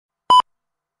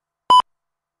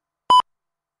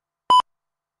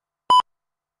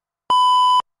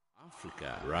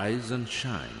Africa, rise and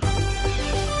shine.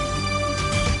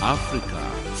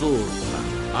 Africa, zorka.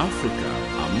 Africa,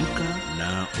 amka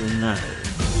na ung'are.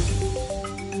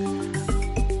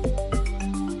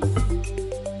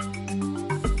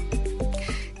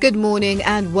 Good morning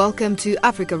and welcome to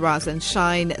Africa Rise and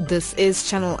Shine. This is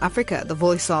Channel Africa, the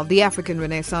voice of the African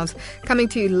Renaissance, coming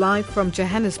to you live from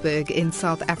Johannesburg in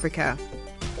South Africa.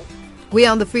 We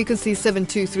are on the frequency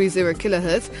 7230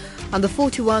 kHz, on the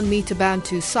 41 meter band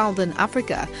to Southern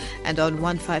Africa, and on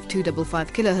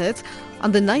 15255 kHz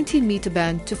on the 19 meter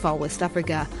band to Far West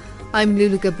Africa. I'm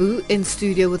Lulu Gabu in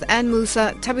studio with Ann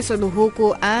Musa, Tabiso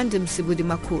Luhoko and Msibudi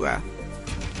Makura.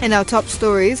 In our top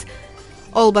stories,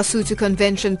 All Basotho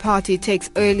Convention Party takes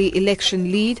early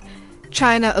election lead,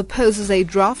 China opposes a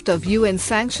draft of UN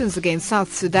sanctions against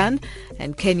South Sudan,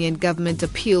 and Kenyan government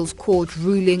appeals court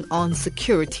ruling on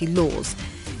security laws.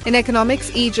 In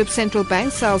economics, Egypt's central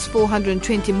bank sells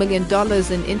 $420 million in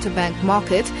interbank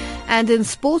market. And in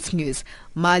sports news,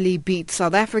 Mali beat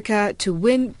South Africa to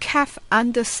win CAF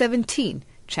Under-17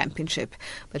 Championship.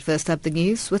 But first up, the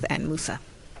news with Ann Musa.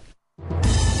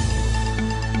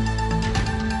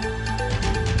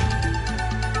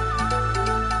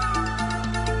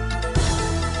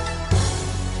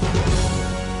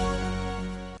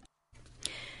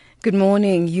 Good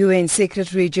morning. UN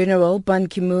Secretary-General Ban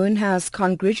Ki-moon has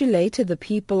congratulated the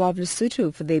people of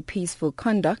Lesotho for their peaceful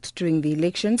conduct during the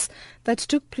elections that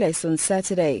took place on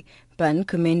Saturday. Ban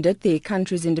commended the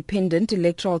country's Independent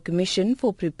Electoral Commission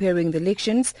for preparing the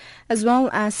elections, as well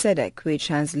as SADC, which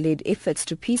has led efforts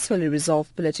to peacefully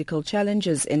resolve political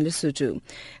challenges in Lesotho.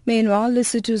 Meanwhile,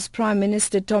 Lesotho's Prime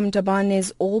Minister Tom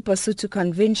Thabane's All Basotho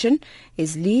Convention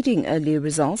is leading early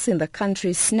results in the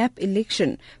country's snap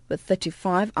election, with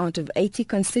 35 out of 80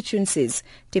 constituencies.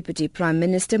 Deputy Prime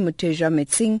Minister Mutejwa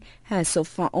Metsing has so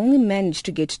far only managed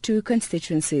to get 2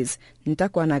 constituencies.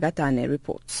 Ntakwana Gatane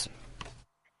reports.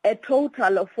 A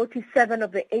total of 47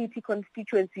 of the 80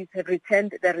 constituencies have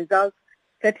returned the results.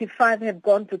 35 have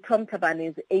gone to Tom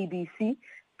Thabane's ABC.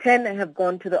 10 have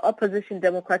gone to the Opposition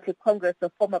Democratic Congress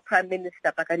of former Prime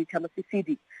Minister Pakalitha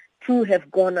Mosisili. 2 have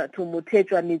gone to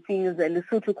Mutejwa Metsing's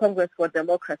Lesotho Congress for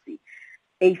Democracy.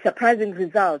 A surprising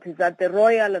result is that the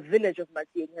royal village of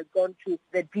Matsieng has gone to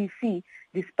the DC,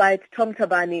 despite Tom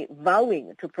Thabane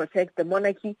vowing to protect the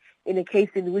monarchy in a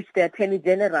case in which the Attorney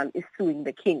General is suing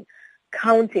the king.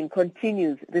 Counting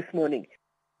continues this morning.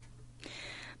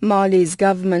 Mali's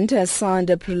government has signed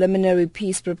a preliminary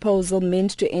peace proposal meant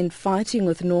to end fighting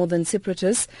with northern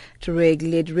separatists.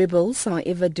 Tuareg-led rebels,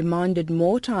 however, demanded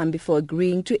more time before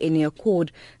agreeing to any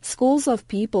accord. Scores of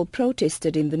people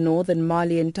protested in the northern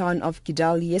Malian town of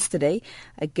Kidal yesterday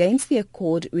against the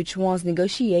accord, which was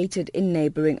negotiated in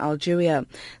neighboring Algeria.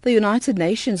 The United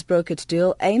Nations brokered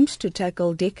deal aimed to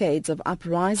tackle decades of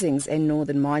uprisings in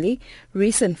northern Mali,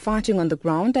 recent fighting on the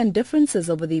ground, and differences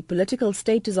over the political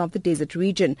status of the desert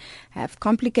region have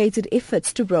complicated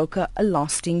efforts to broker a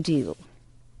lasting deal.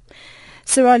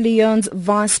 Sierra Leone's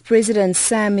Vice President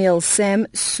Samuel Sam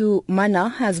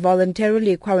Sumana has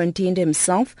voluntarily quarantined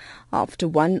himself after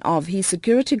one of his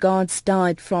security guards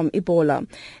died from Ebola.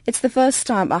 It's the first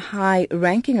time a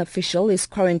high-ranking official is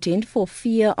quarantined for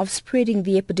fear of spreading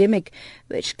the epidemic,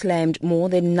 which claimed more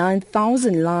than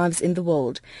 9,000 lives in the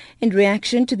world. In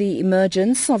reaction to the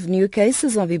emergence of new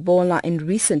cases of Ebola in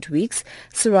recent weeks,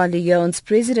 Sierra Leone's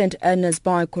President Ernest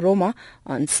Bai Koroma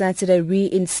on Saturday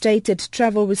reinstated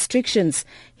travel restrictions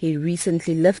he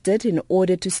recently lifted in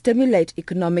order to stimulate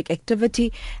economic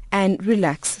activity and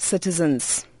relax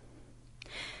citizens.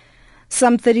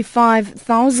 Some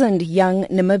 35,000 young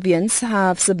Namibians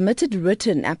have submitted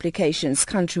written applications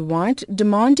countrywide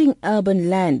demanding urban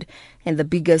land in the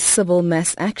biggest civil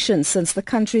mass action since the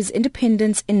country's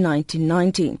independence in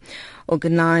 1990.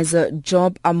 Organizer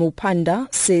Job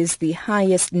Amupanda says the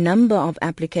highest number of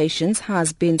applications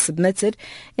has been submitted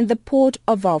in the port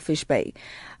of Walvis Bay.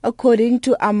 According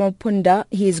to Amupanda,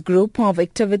 his group of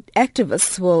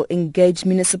activists will engage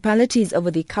municipalities over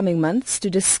the coming months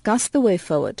to discuss the way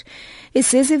forward. He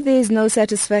says if there is no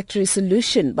satisfactory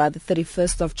solution by the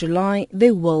 31st of July,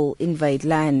 they will invade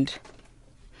land.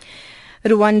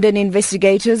 Rwandan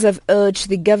investigators have urged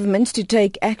the government to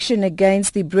take action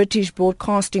against the British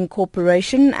Broadcasting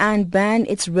Corporation and ban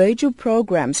its radio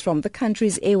programs from the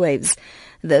country's airwaves.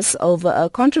 This over a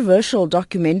controversial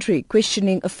documentary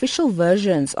questioning official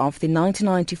versions of the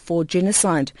 1994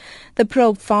 genocide. The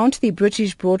probe found the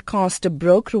British broadcaster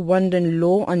broke Rwandan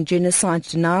law on genocide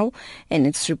denial in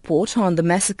its report on the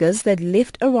massacres that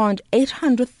left around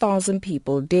 800,000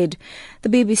 people dead. The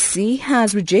BBC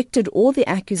has rejected all the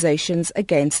accusations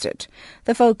against it.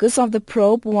 The focus of the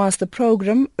probe was the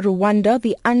program Rwanda,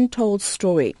 the Untold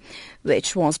Story,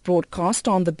 which was broadcast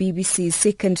on the BBC's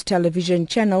second television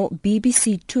channel,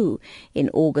 BBC Two, in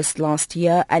August last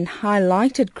year and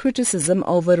highlighted criticism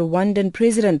over Rwandan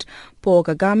President Paul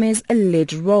Kagame's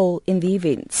alleged role in the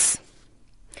events.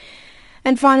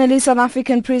 And finally, South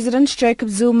African President Jacob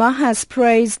Zuma has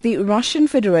praised the Russian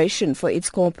Federation for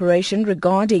its cooperation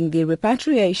regarding the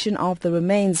repatriation of the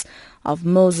remains of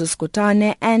Moses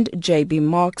Kotane and J.B.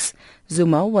 Marks.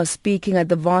 Zuma was speaking at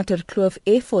the Waterkloof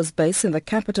Air Force Base in the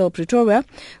capital, Pretoria,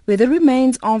 where the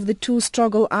remains of the two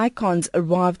struggle icons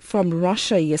arrived from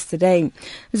Russia yesterday.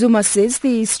 Zuma says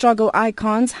the struggle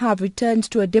icons have returned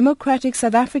to a democratic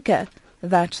South Africa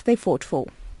that they fought for.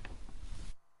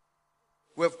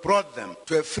 We have brought them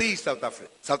to a free South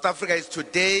Africa. South Africa is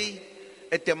today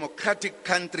a democratic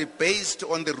country based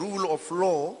on the rule of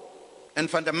law and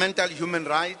fundamental human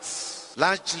rights,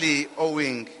 largely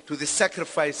owing to the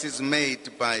sacrifices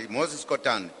made by Moses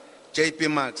Kotane, J.P.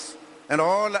 Marks, and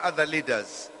all other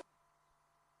leaders.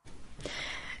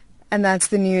 And that's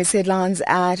the news headlines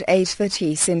at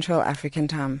 8:30 Central African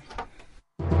Time.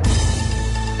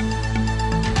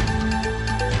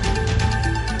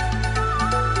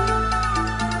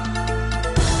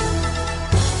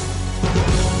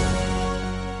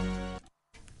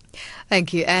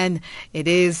 Thank you, Anne. It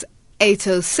is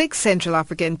 8:06 Central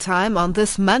African Time on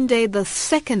this Monday, the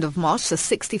 2nd of March, the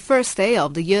 61st day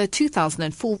of the year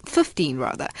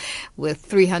 2015, with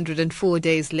 304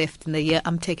 days left in the year.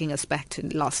 I'm taking us back to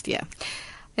last year.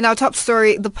 In our top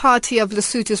story, the party of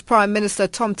Lesotho's Prime Minister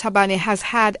Tom Thabane has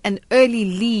had an early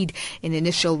lead in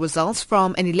initial results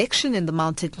from an election in the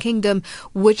Mountain Kingdom,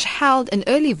 which held an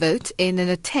early vote in an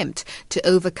attempt to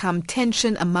overcome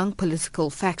tension among political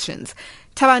factions.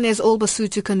 Thabane's All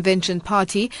Basotho Convention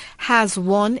Party has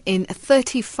won in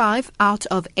 35 out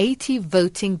of 80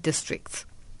 voting districts.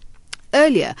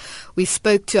 Earlier, we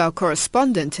spoke to our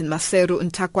correspondent in Maseru,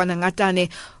 Ntakwana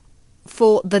Ngatane,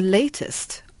 for the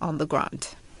latest on the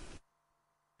ground.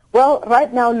 Well,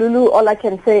 right now, Lulu, all I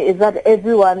can say is that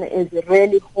everyone is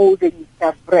really holding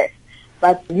their breath.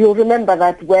 But you'll remember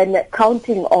that when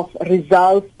counting of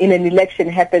results in an election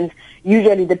happens,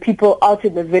 usually the people out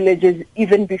in the villages,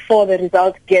 even before the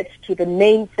result gets to the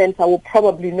main center, will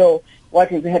probably know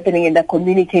what is happening and they're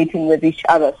communicating with each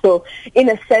other. So in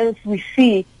a sense, we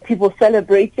see people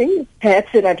celebrating,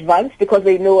 perhaps in advance, because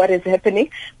they know what is happening.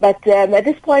 But at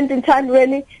this point in time,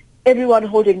 really, everyone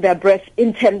holding their breath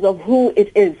in terms of who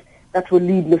it is that will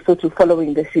lead Lesotho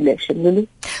following this election. Really?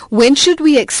 When should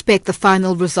we expect the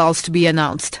final results to be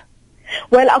announced?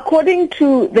 Well, according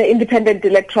to the Independent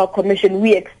Electoral Commission,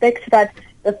 we expect that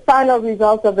the final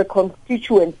results of the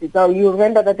constituencies, now you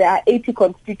remember that there are 80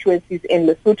 constituencies in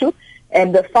Lesotho,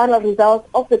 and the final results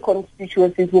of the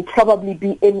constituencies will probably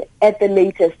be in at the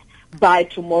latest by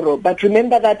tomorrow. But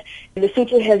remember that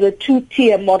Lesotho has a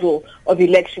two-tier model of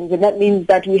elections, and that means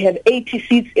that we have 80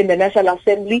 seats in the National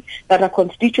Assembly that are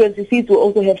constituency seats. We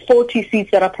also have 40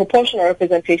 seats that are proportional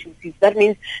representation seats. That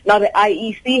means now the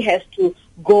IEC has to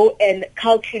go and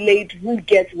calculate who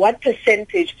gets what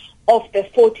percentage of the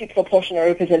 40 proportional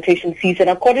representation seats. And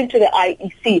according to the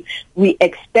IEC, we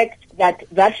expect that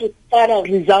final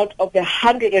result of the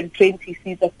 120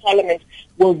 seats of Parliament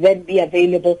will then be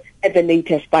available at the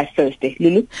latest by Thursday.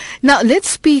 Lulu? Now, let's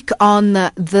speak on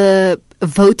the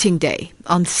voting day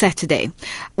on Saturday.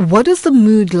 What is the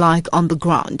mood like on the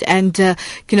ground? And,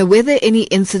 were there any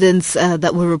incidents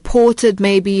that were reported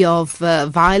maybe of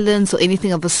violence or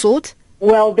anything of the sort?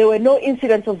 Well, there were no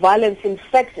incidents of violence. In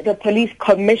fact, the police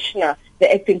commissioner,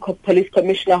 the acting police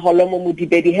commissioner, Holomo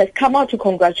Mudibedi, has come out to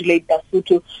congratulate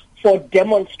Basotho for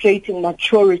demonstrating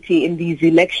maturity in these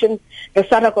elections. The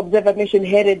SADC Observer Mission,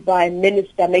 headed by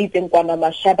Minister Maitengwana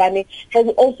Mashabane, has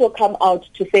also come out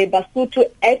to say Basotho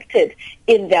acted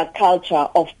in their culture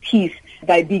of peace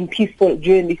by being peaceful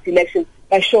during these elections,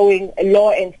 by showing law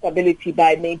and stability,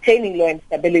 by maintaining law and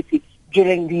stability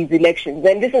during these elections.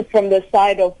 And this is from the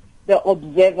side of the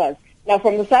observers. Now,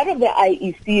 from the side of the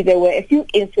IEC, there were a few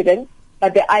incidents,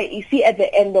 but the IEC at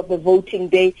the end of the voting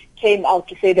day came out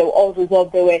to say they were all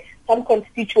resolved. There were some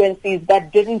constituencies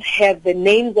that didn't have the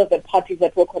names of the parties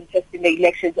that were contesting the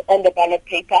elections on the ballot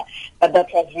paper, but that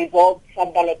was resolved.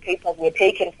 Some ballot papers were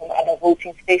taken from other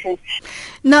voting stations.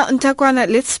 Now, Ntakwana,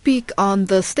 let's speak on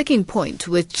the sticking point,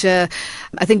 which I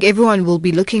think everyone will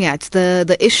be looking at,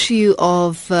 the issue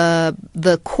of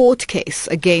the court case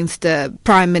against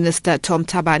Prime Minister Tom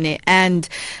Thabane and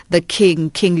the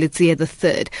King Letsie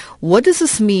III. What does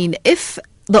this mean if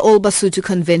the All Basotho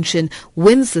Convention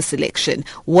wins this election?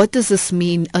 What does this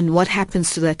mean and what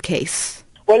happens to that case?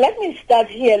 Well, let me start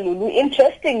here, Lulu.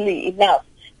 Interestingly enough,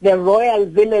 the royal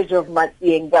village of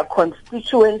Matieng, their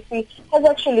constituency, has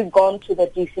actually gone to the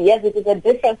DC. Yes, it is a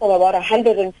difference of about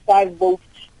 105 votes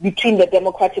between the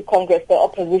Democratic Congress, the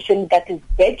opposition that is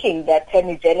backing the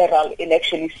Attorney General in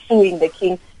actually suing the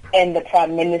King and the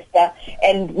Prime Minister.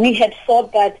 And we had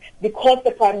thought that because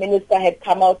the Prime Minister had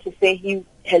come out to say he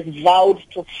has vowed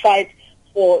to fight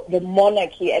for the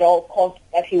monarchy at all costs,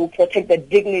 that he will protect the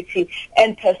dignity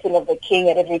and person of the King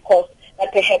at every cost,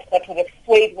 that perhaps that would have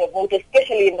swayed the vote,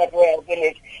 especially in that royal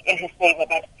village, in his favor,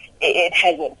 but it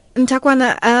hasn't.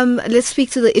 Ntakwana, let's speak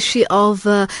to the issue of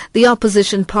the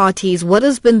opposition parties. What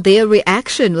has been their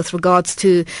reaction with regards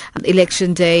to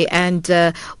Election Day and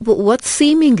what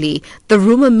seemingly the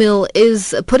rumour mill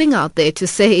is putting out there to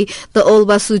say the All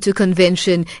Basotho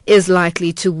Convention is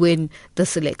likely to win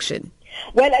this election?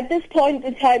 Well, at this point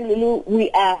in time, Lulu, we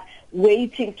are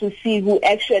waiting to see who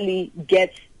actually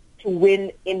gets to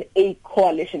win in a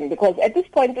coalition, because at this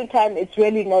point in time it's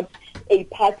really not a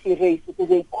party race, it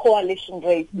is a coalition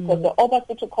race, because the All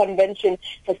Basotho Convention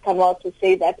has come out to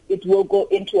say that it will go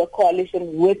into a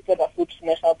coalition with the Basotho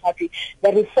National Party.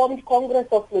 The Reformed Congress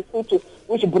of Lesotho,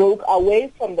 which broke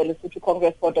away from the Lesotho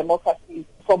Congress for Democracy,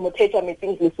 from Mothetwa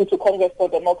Meeting's Lesotho Congress for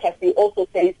Democracy, also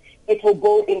says it will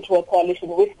go into a coalition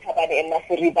with Thabane and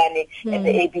Masiribane and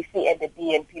the ABC and the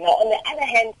BNP. Now, on the other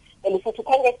hand, the Lesotho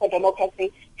Congress for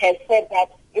Democracy has said that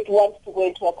it wants to go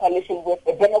into a coalition with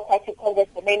the Democratic Congress,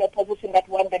 the main opposition that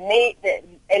won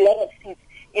a lot of seats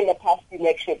in the past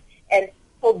election. And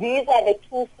so these are the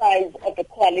two sides of the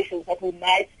coalitions that we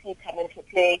might see come into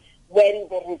play when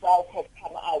the results have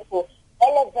come out. So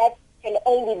all of that can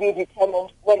only be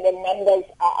determined when the numbers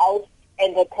are out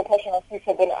and the proportional seats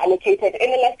have been allocated.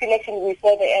 In the last election, we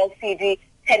saw the LCD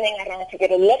turning around to get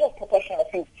a lot of proportional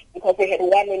seats because they had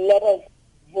won a lot of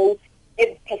votes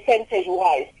in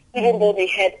percentage-wise, even though they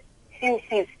had few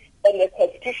seats on the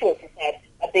constituency side,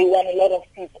 but they won a lot of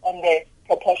seats on the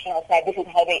proportional side. This is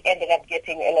how they ended up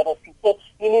getting a lot of seats. So,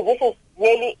 this is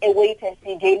really a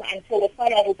wait-and-see game until the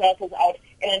final result is out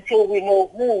and until we know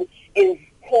who is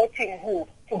courting who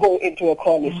to go into a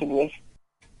coalition with.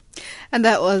 And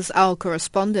that was our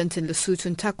correspondent in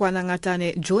Lesotho, Ntakwana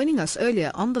Ngatane, joining us earlier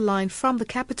on the line from the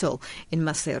capital in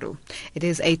Maseru. It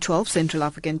is 8:12 Central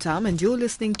African Time and you're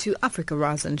listening to Africa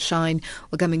Rise and Shine.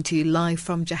 We're coming to you live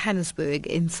from Johannesburg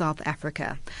in South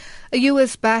Africa. A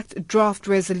US-backed draft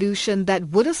resolution that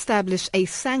would establish a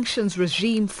sanctions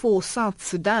regime for South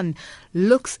Sudan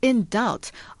looks in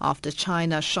doubt after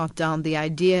China shot down the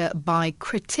idea by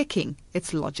critiquing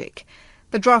its logic.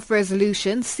 The draft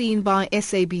resolution, seen by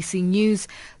SABC News,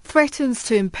 threatens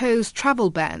to impose travel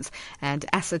bans and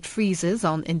asset freezes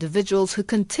on individuals who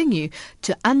continue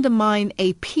to undermine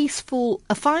a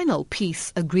final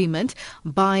peace agreement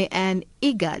by an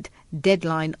IGAD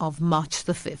deadline of March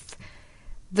the 5th.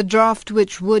 The draft,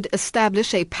 which would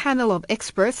establish a panel of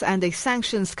experts and a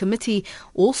sanctions committee,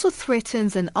 also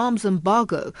threatens an arms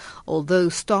embargo, although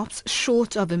stops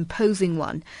short of imposing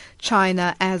one.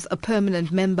 China, as a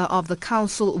permanent member of the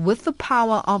Council with the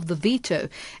power of the veto,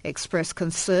 expressed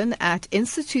concern at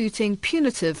instituting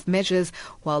punitive measures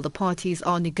while the parties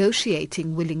are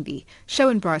negotiating willingly.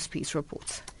 Sharon Bryce-Peace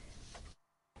reports.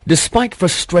 Despite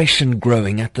frustration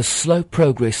growing at the slow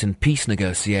progress in peace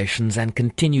negotiations and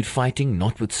continued fighting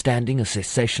notwithstanding a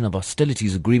cessation of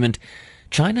hostilities agreement,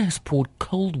 China has poured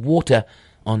cold water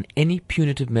on any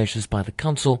punitive measures by the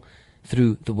Council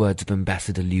through the words of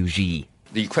Ambassador Liu Zhi.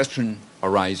 The question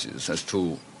arises as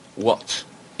to what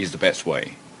is the best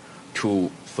way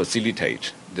to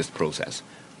facilitate this process.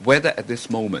 Whether at this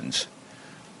moment,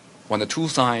 when the two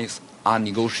sides are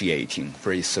negotiating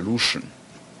for a solution,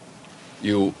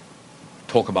 you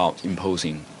talk about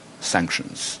imposing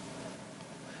sanctions.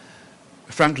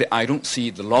 Frankly, I don't see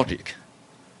the logic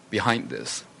behind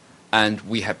this, and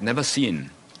we have never seen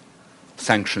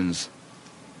sanctions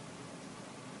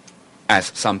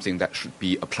as something that should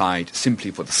be applied simply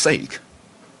for the sake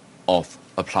of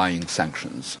applying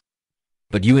sanctions.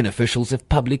 But UN officials have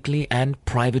publicly and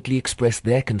privately expressed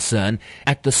their concern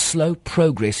at the slow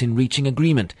progress in reaching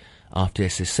agreement after a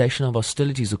cessation of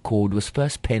hostilities accord was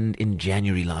first penned in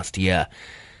January last year.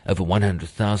 Over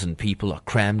 100,000 people are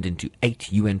crammed into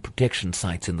 8 UN protection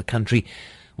sites in the country,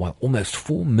 while almost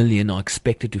 4 million are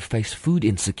expected to face food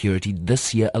insecurity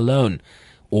this year alone,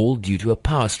 all due to a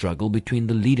power struggle between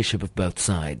the leadership of both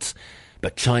sides.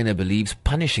 But China believes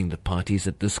punishing the parties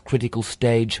at this critical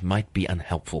stage might be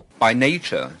unhelpful. By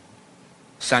nature,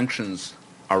 sanctions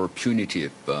are a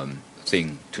punitive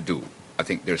thing to do. I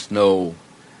think there's no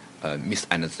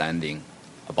misunderstanding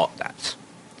about that.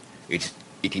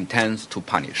 It intends to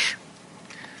punish.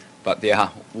 But they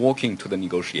are walking to the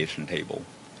negotiation table.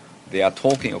 They are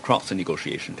talking across the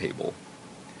negotiation table.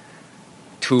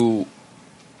 To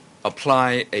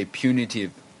apply a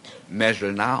punitive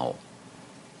measure now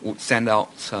would send out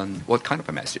what kind of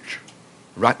a message?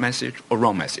 Right message or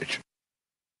wrong message?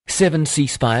 7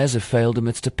 ceasefires have failed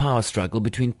amidst a power struggle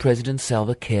between President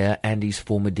Salva Kiir and his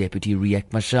former deputy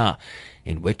Riek Machar,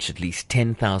 in which at least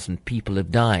 10,000 people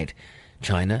have died.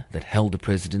 China, that held the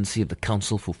presidency of the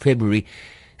Council for February,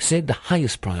 said the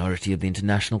highest priority of the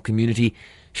international community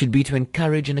should be to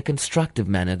encourage in a constructive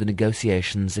manner the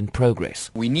negotiations in progress.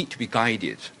 We need to be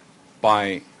guided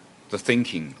by the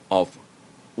thinking of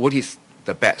what is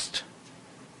the best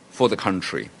for the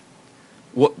country,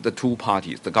 what the two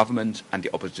parties, the government and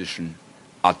the opposition,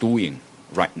 are doing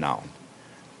right now,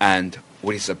 and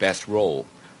what is the best role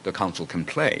the Council can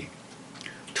play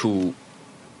to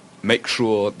make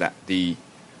sure that the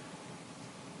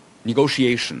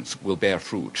negotiations will bear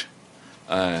fruit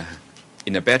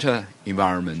in a better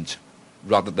environment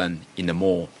rather than in a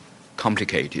more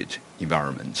complicated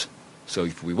environment. So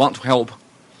if we want to help,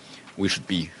 we should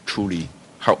be truly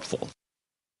helpful.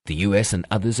 The US and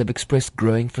others have expressed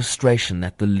growing frustration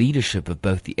that the leadership of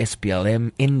both the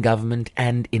SPLM in government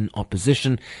and in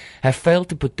opposition have failed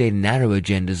to put their narrow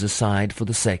agendas aside for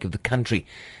the sake of the country.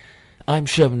 I'm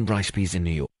Sherman Bryce-Pease in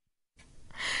New York.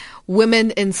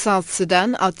 Women in South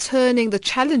Sudan are turning the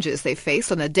challenges they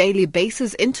face on a daily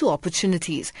basis into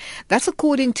opportunities. That's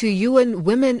according to UN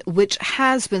Women, which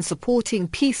has been supporting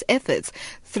peace efforts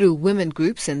through women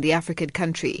groups in the African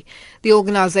country. The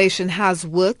organization has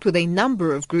worked with a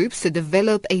number of groups to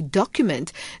develop a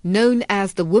document known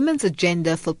as the Women's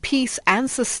Agenda for Peace and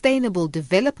Sustainable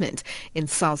Development in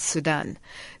South Sudan.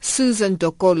 Susan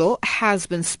Dokolo has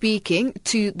been speaking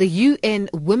to the UN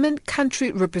Women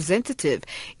Country Representative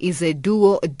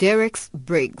Izeduo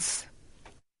Dereks-Briggs.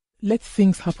 Let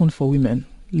things happen for women.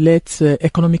 Let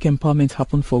economic empowerment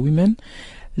happen for women.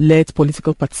 Let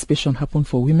political participation happen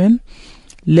for women.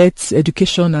 Let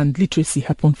education and literacy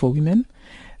happen for women.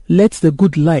 Let the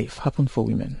good life happen for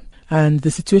women. And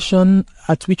the situation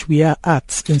at which we are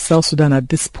at in South Sudan at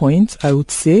this point, I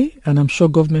would say, and I'm sure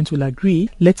government will agree,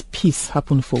 let peace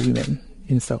happen for women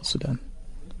in South Sudan.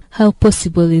 How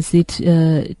possible is it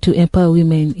to empower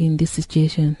women in this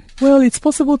situation? Well, it's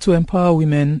possible to empower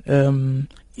women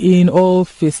in all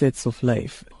facets of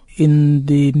life. In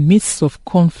the midst of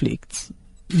conflict,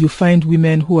 you find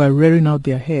women who are rearing out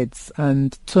their heads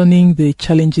and turning the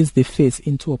challenges they face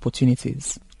into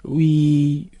opportunities.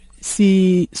 We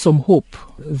see some hope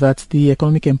that the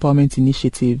economic empowerment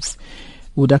initiatives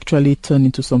would actually turn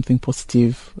into something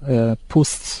positive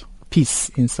post-peace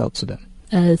in South Sudan.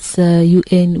 As a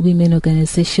UN Women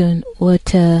Organization,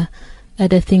 what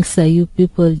other things are you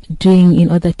people doing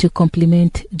in order to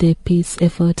complement the peace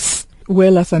efforts?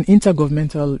 Well, as an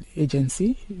intergovernmental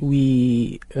agency,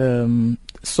 we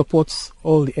support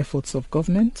all the efforts of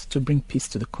government to bring peace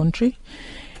to the country.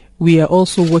 We are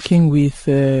also working with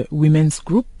women's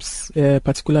groups,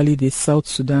 particularly the South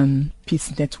Sudan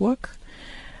Peace Network,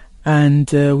 and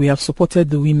we have supported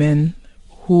the women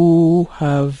who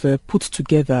have put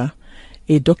together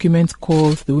a document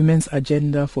called the Women's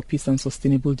Agenda for Peace and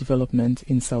Sustainable Development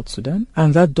in South Sudan.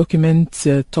 And that document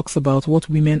talks about what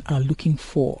women are looking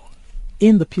for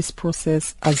in the peace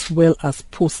process as well as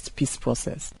post-peace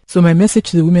process. So my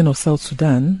message to the women of South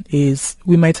Sudan is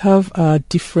we might have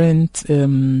different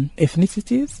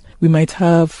ethnicities, we might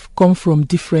have come from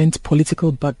different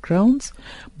political backgrounds,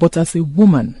 but as a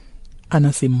woman and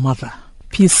as a mother,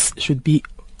 peace should be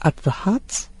at the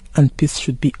heart and peace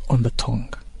should be on the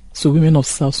tongue. So women of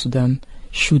South Sudan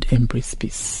should embrace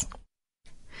peace.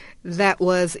 That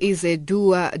was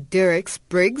Izeduo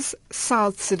Dereks-Briggs,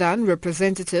 South Sudan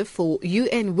representative for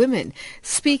UN Women,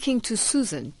 speaking to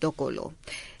Susan Dokolo.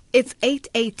 It's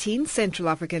 8:18 Central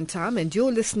African Time, and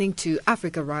you're listening to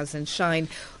Africa Rise and Shine,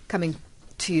 coming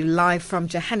to you live from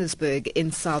Johannesburg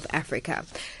in South Africa.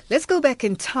 Let's go back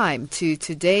in time to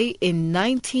today in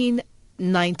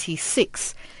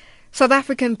 1996. South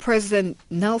African President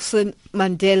Nelson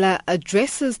Mandela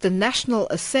addresses the National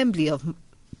Assembly of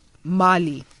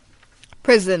Mali.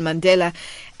 President Mandela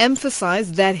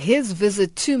emphasized that his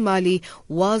visit to Mali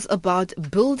was about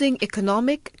building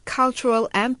economic, cultural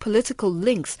and political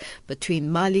links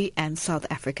between Mali and South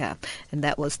Africa. And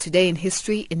that was Today in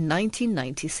History in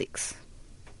 1996.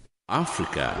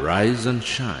 Africa, rise and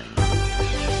shine.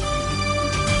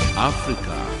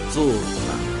 Africa,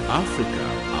 zorka. Africa,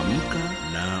 amka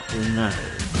na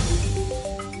ung'are.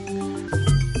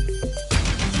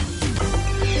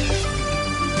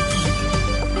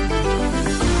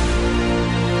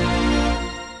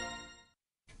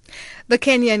 The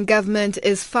Kenyan government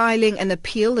is filing an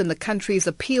appeal in the country's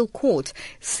appeal court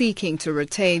seeking to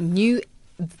retain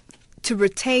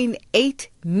 8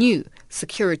 new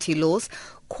security laws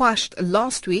quashed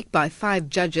last week by 5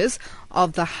 judges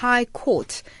of the High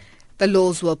Court. The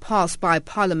laws were passed by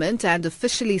Parliament and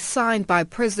officially signed by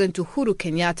President Uhuru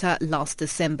Kenyatta last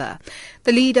December.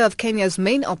 The leader of Kenya's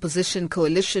main opposition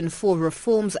coalition for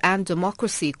reforms and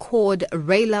democracy, CORD,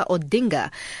 Raila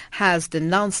Odinga, has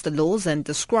denounced the laws and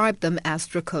described them as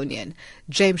draconian.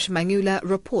 James Mangula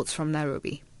reports from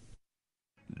Nairobi.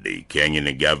 The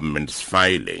Kenyan government's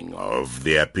filing of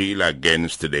the appeal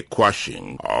against the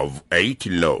quashing of 8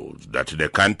 laws that the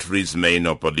country's main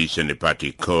opposition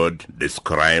party CORD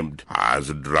described as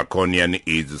draconian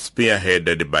is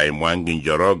spearheaded by Mwangi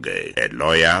Njoroge, a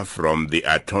lawyer from the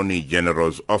Attorney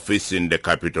General's office in the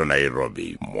capital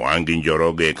Nairobi. Mwangi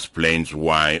Njoroge explains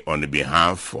why, on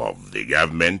behalf of the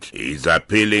government, he is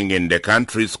appealing in the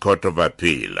country's Court of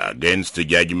Appeal against the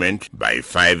judgment by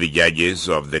 5 judges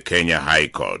of the Kenya High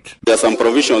Court. There are some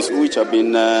provisions which have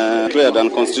been declared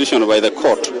unconstitutional by the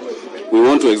court. We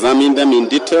want to examine them in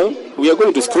detail. We are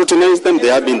going to scrutinize them. They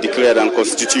have been declared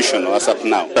unconstitutional as of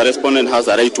now. The respondent has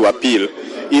a right to appeal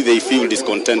if they feel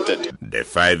discontented. The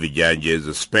 5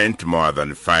 judges spent more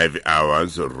than 5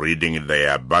 hours reading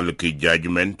their bulky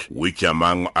judgment, which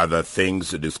among other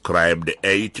things described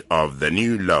 8 of the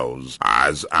new laws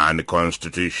as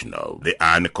unconstitutional. The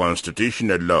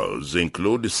unconstitutional laws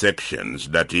include sections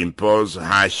that impose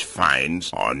harsh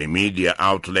fines on media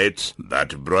outlets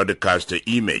that broadcast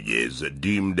images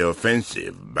deemed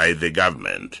offensive by the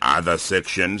government. Other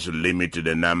sections limit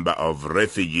the number of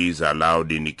refugees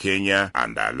allowed in Kenya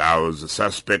and allows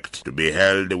suspects to be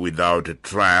held without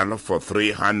trial for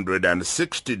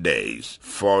 360 days,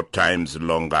 4 times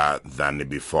longer than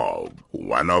before.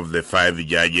 One of the 5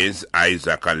 judges,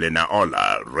 Isaac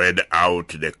Alenaola, read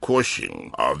out the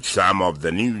quashing of some of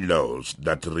the new laws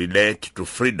that relate to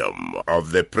freedom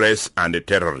of the press and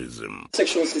terrorism.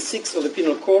 Section 66 of the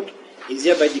Penal Code is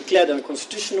hereby declared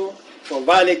unconstitutional for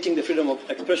violating the freedom of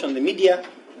expression in the media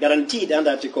guaranteed under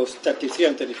Articles 33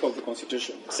 and 34 of the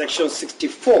Constitution. Section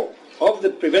 64 of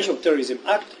the Prevention of Terrorism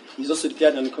Act is also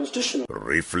declared unconstitutional.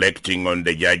 Reflecting on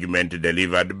the judgment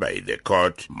delivered by the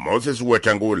court, Moses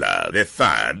Wetangula, the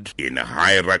third in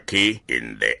hierarchy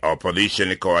in the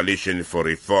opposition coalition for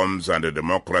reforms and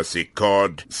democracy,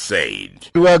 CORD, said,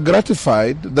 "We are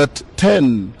gratified that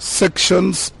 10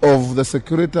 sections of the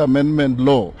Security Amendment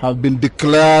Law have been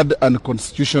declared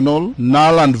unconstitutional,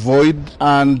 null and void,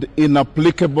 and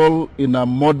inapplicable in a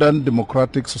modern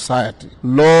democratic society.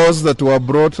 Laws that were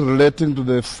brought relating to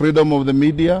the freedom of the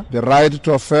media, the right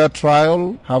to a fair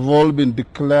trial, have all been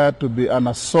declared to be an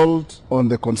assault on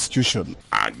the Constitution."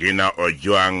 Agina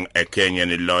Ojwang, a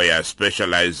Kenyan lawyer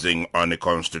specializing on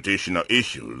constitutional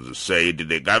issues, said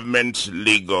the government's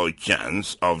legal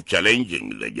chance of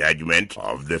challenging the judgment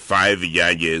of the 5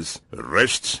 judges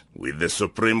rests with the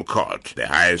Supreme Court, the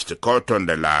highest court on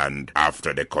the land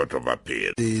after the Court of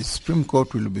Appeal. The Supreme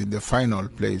Court will be the final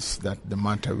place that the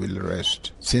matter will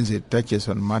rest, since it touches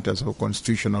on matters of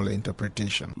constitutional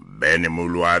interpretation. Ben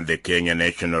Mulwa, the Kenya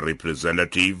national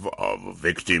representative of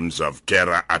victims of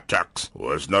terror attacks,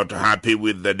 was not happy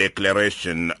with the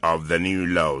declaration of the new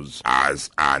laws as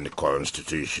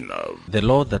unconstitutional. The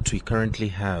law that we currently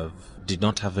have did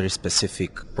not have very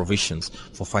specific provisions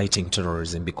for fighting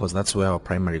terrorism, because that's where our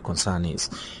primary concern is.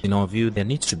 In our view, there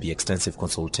needs to be extensive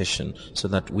consultation so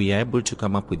that we are able to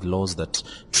come up with laws that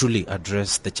truly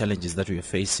address the challenges that we are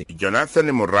facing. Jonathan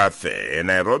Murathe, a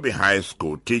Nairobi high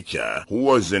school teacher who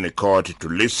was in court to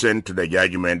listen to the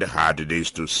judgment, had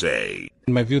this to say.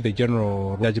 In my view, the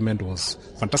general judgment was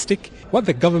fantastic. What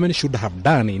the government should have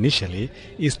done initially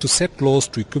is to set laws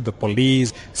to equip the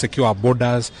police, secure our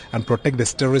borders, and protect the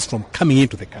terrorists from coming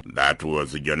into the country. That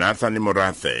was Jonathan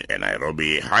Murathe, a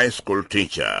Nairobi high school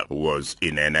teacher who was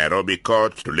in a Nairobi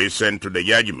court to listen to the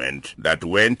judgment that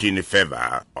went in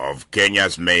favor of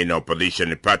Kenya's main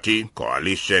opposition party,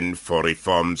 Coalition for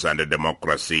Reforms and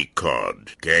Democracy,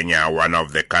 CORD. Kenya, one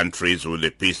of the countries with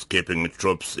the peacekeeping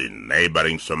troops in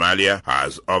neighboring Somalia,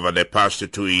 has, over the past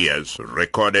 2 years,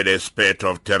 recorded a spate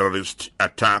of terrorist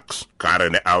attacks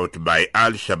carried out by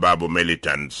Al-Shabaab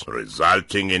militants,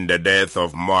 resulting in the death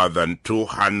of more than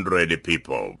 200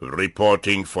 people.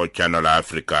 Reporting for Channel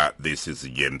Africa, this is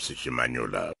James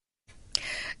Shimanyula.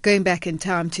 Going back in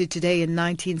time to today in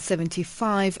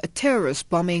 1975, a terrorist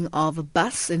bombing of a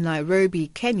bus in Nairobi,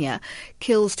 Kenya,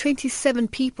 kills 27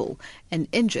 people and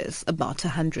injures about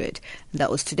 100. And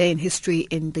that was today in history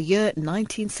in the year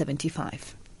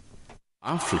 1975.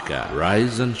 Africa,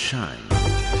 rise and shine.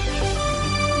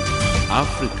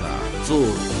 Africa,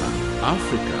 zorka.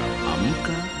 Africa,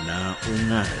 amka na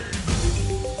ung'are.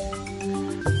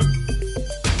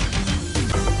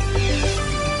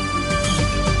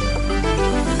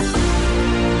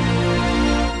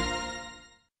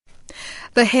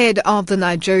 The head of the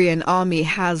Nigerian army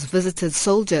has visited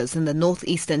soldiers in the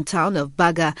northeastern town of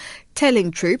Baga,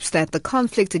 telling troops that the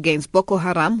conflict against Boko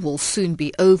Haram will soon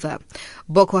be over.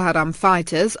 Boko Haram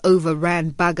fighters overran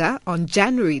Baga on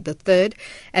January the 3rd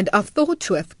and are thought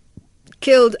to have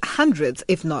killed hundreds,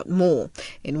 if not more,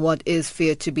 in what is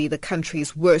feared to be the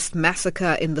country's worst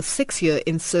massacre in the 6-year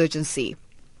insurgency.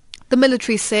 The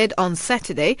military said on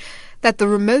Saturday that the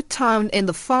remote town in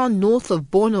the far north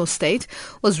of Borno State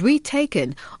was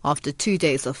retaken after 2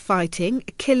 days of fighting,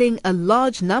 killing a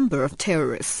large number of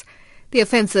terrorists. The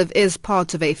offensive is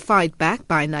part of a fight back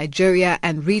by Nigeria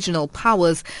and regional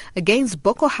powers against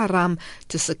Boko Haram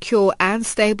to secure and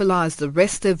stabilize the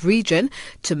restive region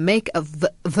to make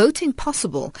voting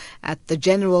possible at the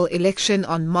general election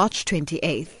on March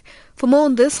 28th. For more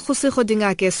on this, Jose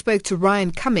Godingake spoke to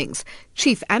Ryan Cummings,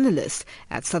 chief analyst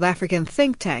at South African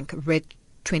think tank Red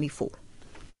 24.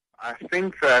 I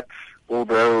think that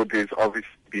although there's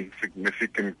obviously been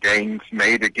significant gains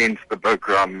made against the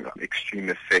Boko Haram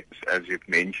extremist sects, as you've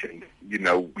mentioned,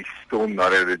 we're still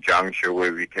not at a juncture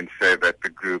where we can say that the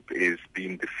group is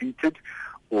being defeated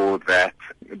or that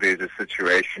there's a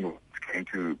situation where it's going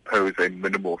to pose a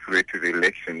minimal threat to the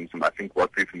elections. I think what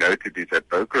we've noted is that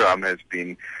Boko Haram has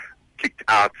been kicked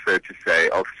out, so to say,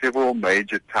 of several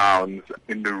major towns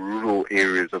in the rural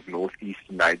areas of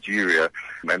northeastern Nigeria.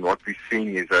 And what we're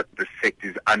seeing is that the sect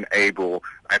is unable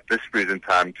at this present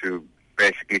time to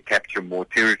basically capture more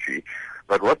territory.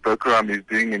 But what Boko Haram is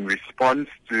doing in response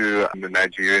to the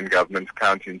Nigerian government's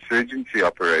counterinsurgency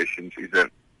operations is that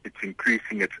it's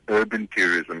increasing its urban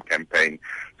terrorism campaign.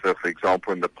 So, for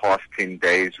example, in the past 10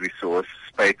 days, we saw a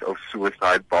spate of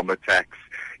suicide bomb attacks,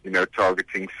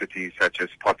 targeting cities such as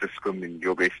Potoskum in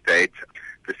Yobe State.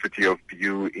 The city of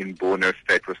Biu in Borno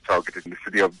State was targeted. The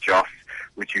city of Jos,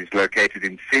 which is located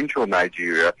in central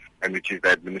Nigeria and which is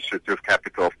the administrative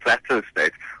capital of Plateau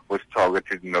State, was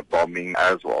targeted in a bombing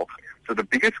as well. So the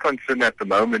biggest concern at the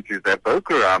moment is that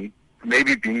Boko Haram may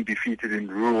be being defeated in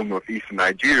rural northeastern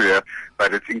Nigeria,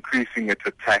 but it's increasing its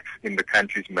attacks in the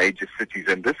country's major cities.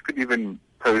 And this could even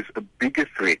pose a bigger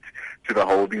threat to the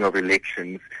holding of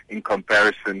elections in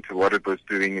comparison to what it was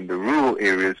doing in the rural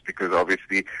areas, because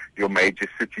obviously your major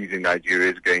cities in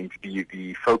Nigeria is going to be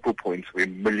the focal points where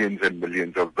millions and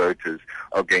millions of voters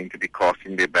are going to be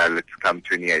casting their ballots come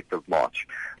 28th of March.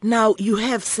 Now, you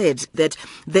have said that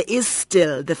there is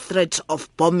still the threat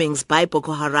of bombings by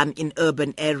Boko Haram in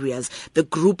urban areas. The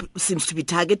group seems to be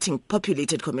targeting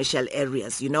populated commercial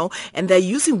areas, and they're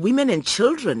using women and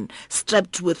children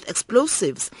strapped with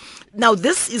explosives. Now,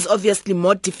 this is obviously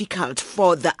more difficult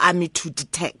for the army to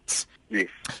detect. Yes.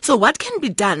 So what can be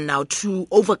done now to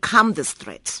overcome this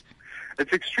threat?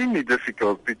 It's extremely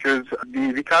difficult because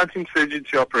the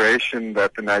counterinsurgency operation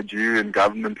that the Nigerian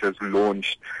government has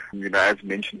launched, as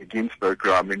mentioned, against Boko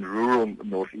Haram in rural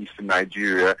northeastern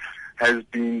Nigeria, has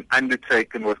been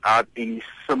undertaken without any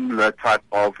similar type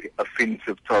of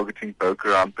offensive targeting Boko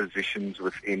Haram positions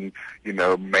within,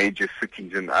 major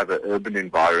cities and other urban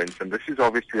environments. And this is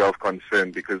obviously of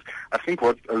concern because I think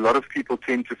what a lot of people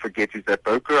tend to forget is that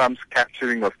Boko Haram's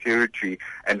capturing of territory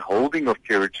and holding of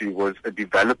territory was a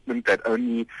development that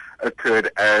only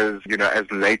occurred as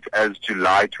late as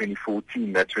July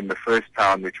 2014. That's when the first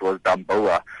town, which was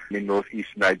Damboa in northeast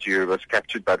Nigeria, was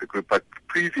captured by the group. But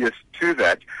previous to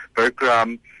that, Boko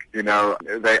Haram,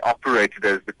 they operated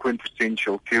as the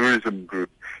quintessential terrorism group,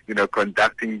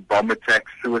 conducting bomb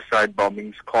attacks, suicide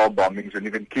bombings, car bombings, and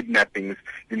even kidnappings,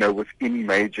 within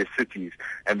major cities.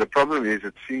 And the problem is,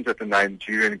 it seems that the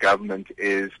Nigerian government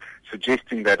is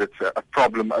suggesting that it's a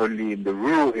problem only in the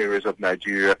rural areas of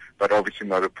Nigeria, but obviously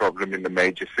not a problem in the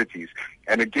major cities.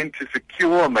 And again, to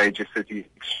secure a major city is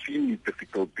extremely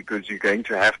difficult because you're going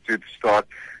to have to start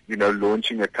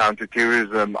launching a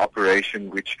counter-terrorism operation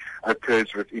which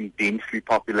occurs within densely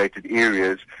populated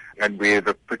areas and where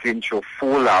the potential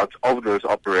fallout of those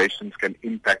operations can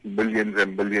impact millions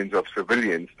and millions of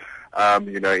civilians.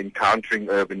 In countering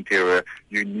urban terror,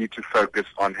 you need to focus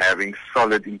on having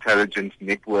solid intelligence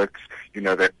networks,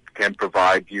 that can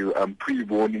provide you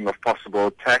pre-warning of possible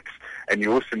attacks, and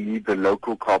you also need the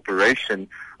local cooperation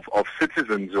of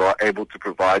citizens who are able to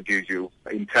provide you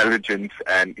intelligence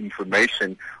and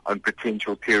information on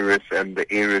potential terrorists and the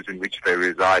areas in which they're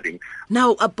residing.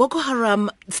 Now, Boko Haram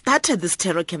started this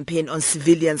terror campaign on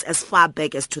civilians as far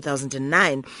back as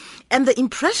 2009, and the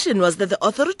impression was that the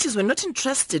authorities were not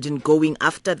interested in going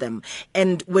after them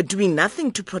and were doing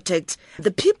nothing to protect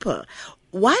the people.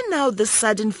 Why now this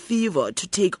sudden fever to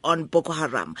take on Boko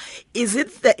Haram? Is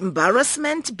it the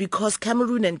embarrassment because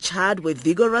Cameroon and Chad were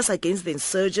vigorous against the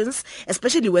insurgents,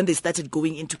 especially when they started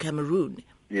going into Cameroon?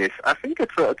 Yes, I think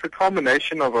it's a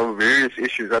combination of various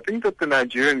issues. I think that the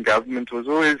Nigerian government was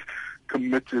always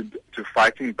committed to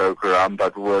fighting Boko Haram,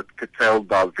 but were curtailed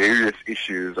by various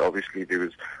issues. Obviously, there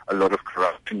was a lot of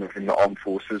corruption within the armed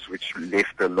forces, which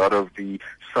left a lot of the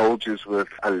soldiers with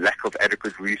a lack of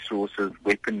adequate resources,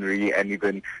 weaponry, and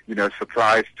even,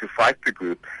 supplies to fight the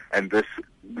group. And this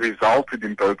resulted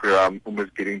in Boko Haram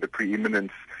almost getting the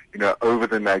preeminence, over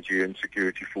the Nigerian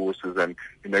security forces, and,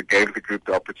 gave the group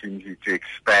the opportunity to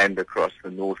expand across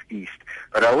the northeast.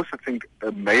 But I also think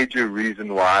a major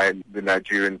reason why the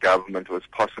Nigerian government was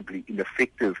possibly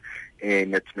ineffective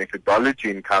in its methodology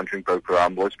in countering Boko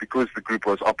Haram was because the group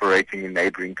was operating in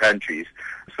neighboring countries.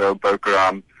 So Boko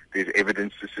Haram, there's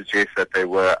evidence to suggest that they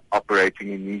were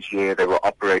operating in Niger, they were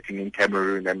operating in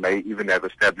Cameroon, and may even have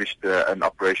established an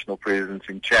operational presence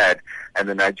in Chad. And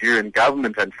the Nigerian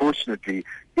government, unfortunately,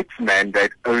 its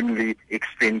mandate only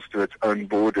extends to its own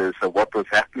borders. So what was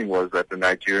happening was that the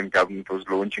Nigerian government was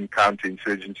launching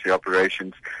counterinsurgency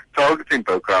operations targeting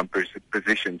Boko Haram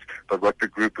positions, but what the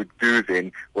group would do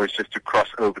then was just to cross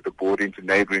over the border into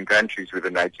neighboring countries where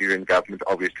the Nigerian government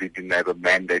obviously didn't have a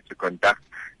mandate to conduct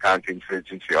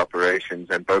counterinsurgency operations,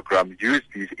 and Boko Haram used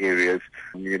these areas,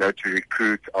 to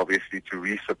recruit, obviously to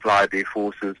resupply their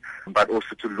forces, but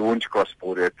also to launch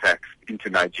cross-border attacks into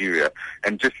Nigeria.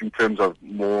 And just in terms of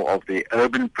more of the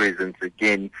urban presence,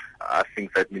 again, I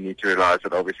think that we need to realize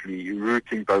that obviously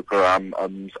routing Boko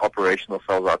Haram's operational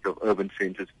cells out of urban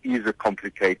centers is a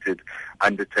complicated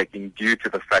undertaking due to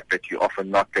the fact that you're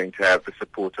often not going to have the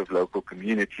support of local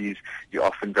communities. You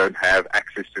often don't have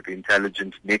access to the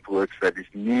intelligence networks that is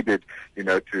needed,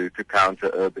 to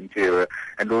counter urban terror.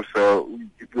 And also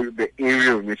the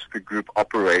area in which the group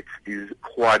operates is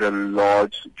quite a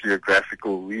large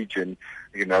geographical region,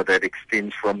 that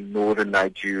extends from northern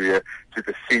Nigeria to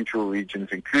the central regions,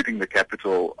 including the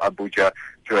capital, Abuja,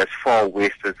 to as far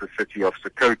west as the city of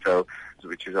Sokoto,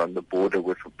 which is on the border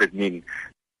with Benin.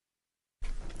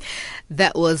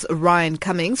 That was Ryan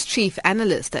Cummings, Chief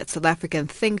Analyst at South African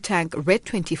think tank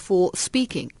Red24,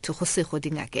 speaking to Jose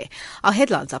Dingake. Our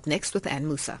headlines up next with Anne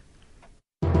Musa.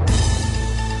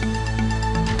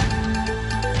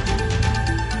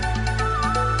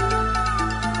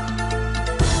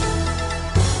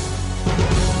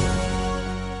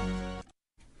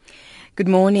 Good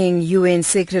morning. UN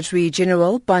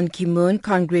Secretary-General Ban Ki-moon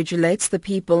congratulates the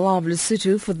people of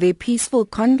Lesotho for their peaceful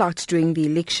conduct during the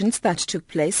elections that took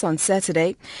place on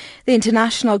Saturday. The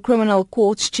International Criminal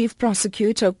Court's chief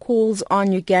prosecutor calls on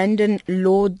Ugandan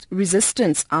Lord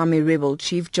Resistance Army rebel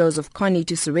Chief Joseph Kony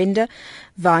to surrender,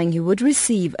 vowing he would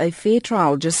receive a fair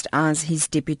trial just as his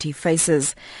deputy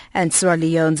faces. And Sierra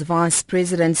Leone's Vice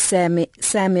President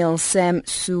Samuel Sam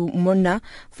Sumuna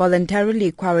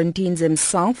voluntarily quarantines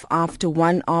himself after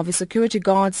one of his security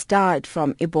guards died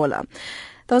from Ebola.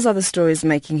 Those are the stories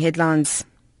making headlines.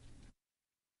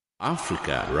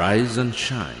 Africa, rise and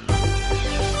shine.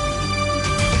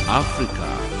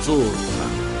 Africa, zorka.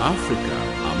 Africa,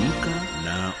 amka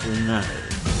na ung'are.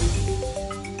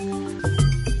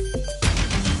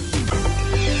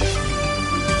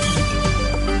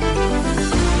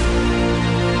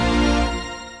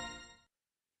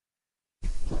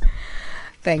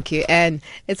 Thank you, Anne.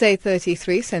 It's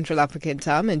 8:33 Central African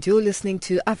Time, and you're listening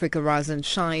to Africa Rise and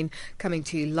Shine, coming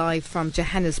to you live from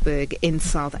Johannesburg in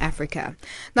South Africa.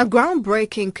 Now,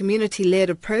 groundbreaking community-led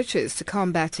approaches to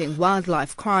combating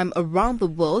wildlife crime around the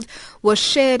world were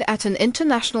shared at an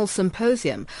international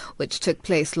symposium, which took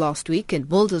place last week in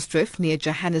Wildersdrift near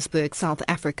Johannesburg, South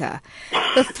Africa.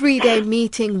 The three-day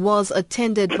meeting was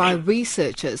attended by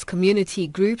researchers, community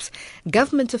groups,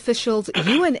 government officials,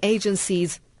 UN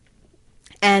agencies,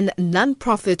 and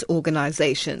non-profit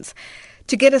organizations.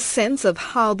 To get a sense of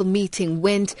how the meeting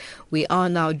went, we are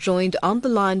now joined on the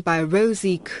line by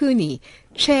Rosie Cooney,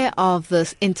 Chair of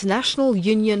the International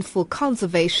Union for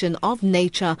Conservation of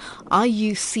Nature,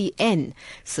 IUCN,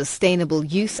 Sustainable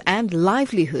Use and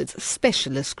Livelihoods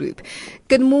Specialist Group.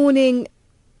 Good morning,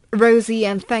 Rosie,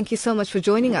 and thank you so much for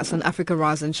joining us on Africa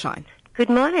Rise and Shine. Good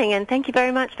morning, and thank you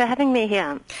very much for having me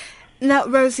here. Now,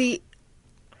 Rosie,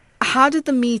 did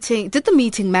the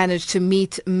meeting manage to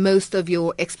meet most of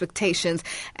your expectations,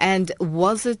 and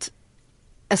was it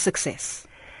a success?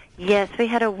 Yes, we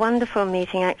had a wonderful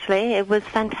meeting, actually. It was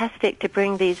fantastic to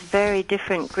bring these very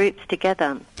different groups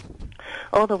together,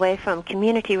 all the way from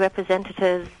community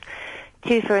representatives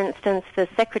to, for instance, the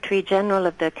Secretary General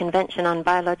of the Convention on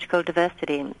Biological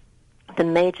Diversity, the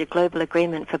major global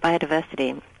agreement for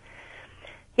biodiversity.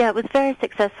 Yeah, it was very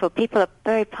successful. People are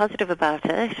very positive about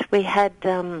it. We had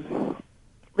some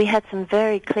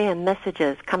very clear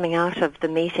messages coming out of the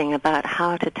meeting about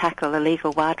how to tackle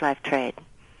illegal wildlife trade.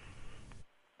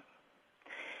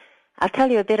 I'll tell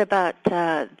you a bit about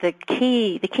the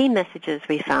key messages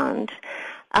we found.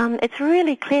 It's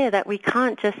really clear that we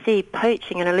can't just see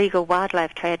poaching and illegal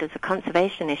wildlife trade as a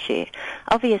conservation issue.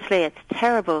 Obviously, it's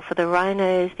terrible for the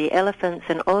rhinos, the elephants,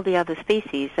 and all the other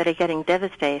species that are getting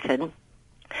devastated.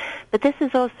 But this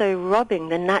is also robbing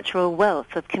the natural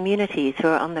wealth of communities who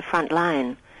are on the front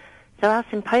line. So our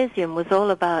symposium was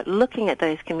all about looking at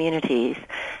those communities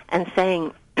and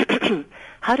saying,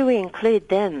 how do we include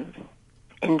them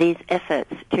in these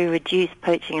efforts to reduce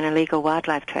poaching and illegal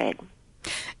wildlife trade?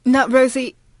 Now,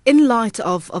 Rosie, in light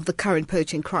of the current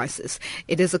poaching crisis,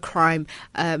 it is a crime,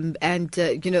 and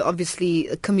obviously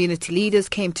community leaders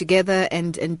came together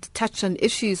and touched on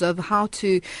issues of how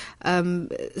to,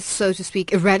 so to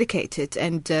speak, eradicate it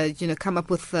and, come up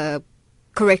with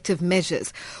corrective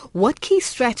measures. What key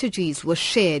strategies were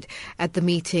shared at the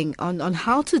meeting on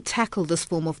how to tackle this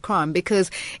form of crime? Because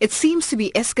it seems to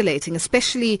be escalating,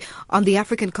 especially on the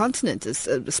African continent,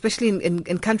 especially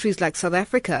in countries like South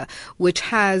Africa, which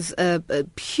has a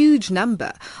huge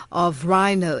number of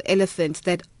rhino elephants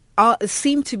that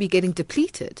seem to be getting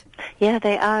depleted. Yeah,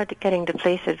 they are getting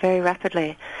depleted very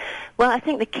rapidly. Well, I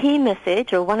think the key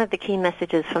message, or one of the key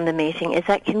messages from the meeting, is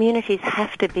that communities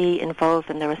have to be involved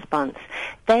in the response.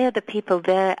 They are the people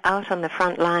there out on the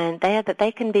front line.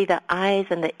 They can be the eyes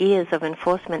and the ears of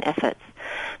enforcement efforts.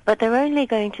 But they're only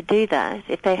going to do that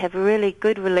if they have really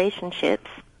good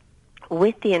relationships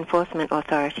with the enforcement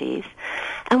authorities.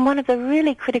 And one of the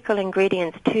really critical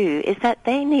ingredients, too, is that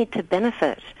they need to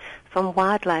benefit from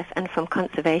wildlife and from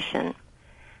conservation.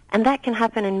 And that can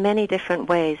happen in many different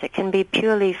ways. It can be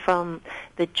purely from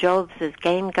the jobs as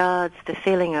game guards, the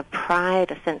feeling of pride,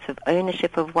 a sense of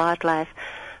ownership of wildlife,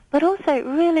 but also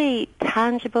really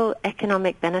tangible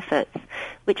economic benefits,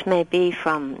 which may be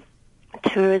from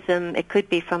tourism, it could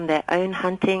be from their own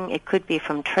hunting, it could be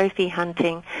from trophy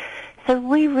hunting. So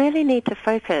we really need to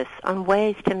focus on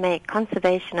ways to make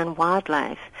conservation and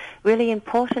wildlife really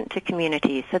important to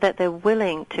communities so that they're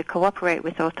willing to cooperate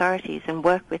with authorities and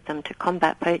work with them to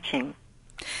combat poaching.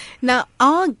 Now,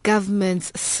 are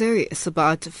governments serious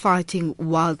about fighting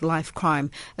wildlife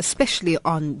crime, especially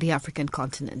on the African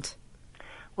continent?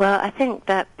 Well, I think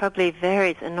that probably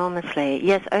varies enormously.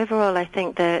 Yes, overall I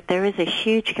think there is a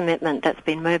huge commitment that's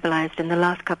been mobilized in the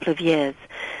last couple of years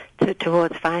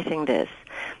towards fighting this.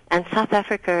 And South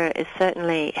Africa is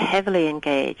certainly heavily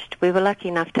engaged. We were lucky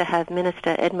enough to have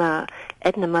Minister Edna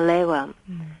Malewa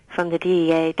from the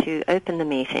DEA to open the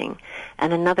meeting,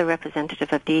 and another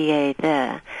representative of DEA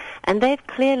there. And they've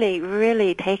clearly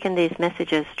really taken these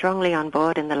messages strongly on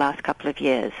board in the last couple of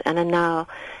years and are now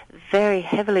very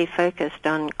heavily focused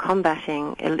on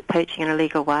combating poaching and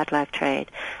illegal wildlife trade,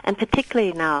 and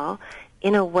particularly now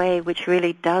in a way which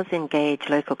really does engage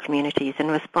local communities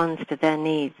and responds to their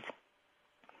needs.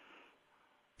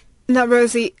 Now,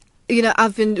 Rosie,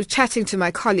 I've been chatting to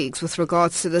my colleagues with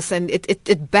regards to this, and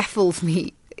it baffles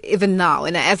me even now.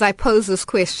 And as I pose this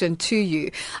question to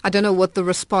you, I don't know what the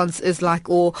response is like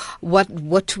or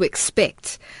what to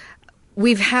expect.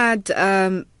 We've had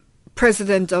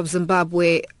President of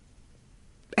Zimbabwe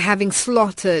having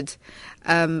slaughtered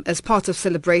as part of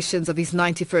celebrations of his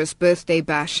 91st birthday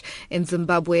bash in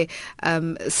Zimbabwe,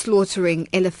 slaughtering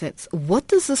elephants. What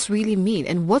does this really mean,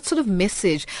 and what sort of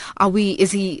message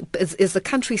is the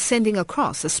country sending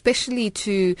across, especially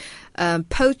to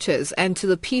poachers and to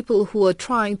the people who are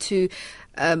trying to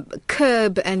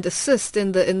curb and assist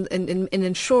in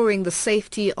ensuring the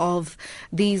safety of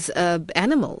these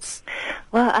animals?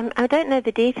 Well, I don't know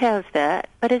the details there,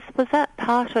 but was that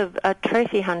part of a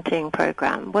trophy hunting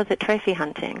program? Was it trophy trophy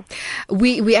hunting?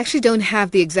 We actually don't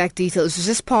have the exact details. It's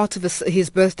just part of his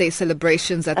birthday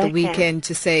celebrations at the weekend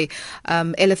to say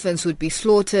elephants would be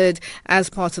slaughtered as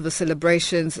part of the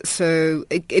celebrations. So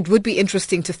it would be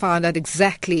interesting to find out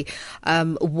exactly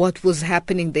what was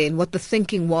happening there and what the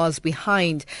thinking was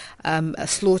behind a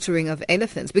slaughtering of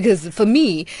elephants. Because for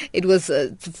me, it was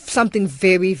something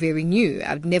very, very new.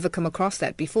 I've never come across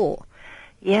that before.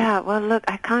 Yeah, well, look,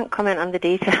 I can't comment on the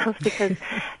details because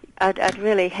I'd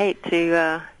really hate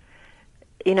to,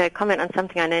 comment on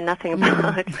something I know nothing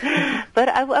about. But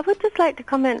I would just like to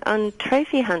comment on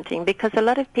trophy hunting because a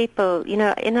lot of people,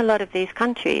 in a lot of these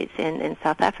countries, in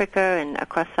South Africa and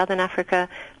across Southern Africa,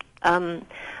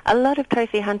 a lot of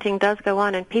trophy hunting does go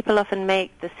on, and people often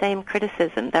make the same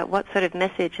criticism that what sort of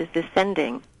message is this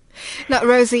sending? Now,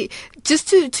 Rosie, just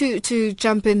to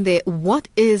jump in there, what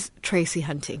is trophy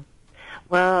hunting?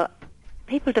 Well,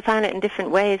 people define it in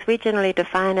different ways. We generally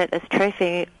define it as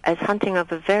trophy, as hunting of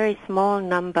a very small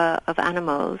number of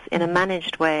animals in a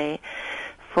managed way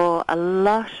for a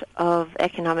lot of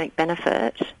economic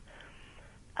benefit,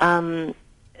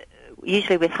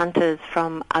 usually with hunters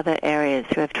from other areas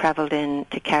who have travelled in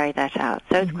to carry that out.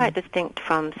 So it's quite distinct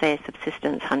from, say,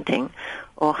 subsistence hunting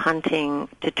or hunting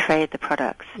to trade the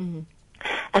products.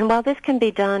 And while this can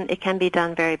be done, it can be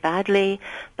done very badly,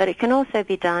 but it can also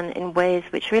be done in ways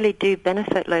which really do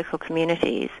benefit local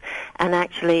communities and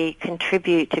actually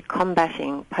contribute to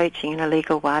combating poaching and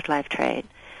illegal wildlife trade.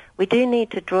 We do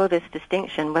need to draw this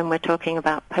distinction when we're talking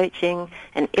about poaching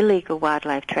and illegal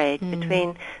wildlife trade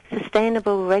between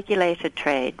sustainable regulated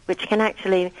trade, which can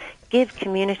actually give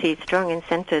communities strong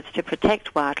incentives to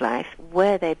protect wildlife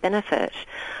where they benefit,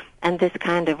 and this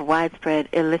kind of widespread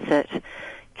illicit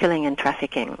killing and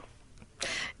trafficking.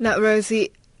 Now,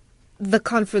 Rosie, the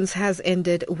conference has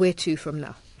ended. Where to from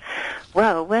now?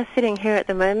 Well, we're sitting here at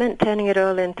the moment, turning it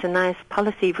all into nice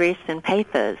policy briefs and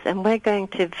papers, and we're going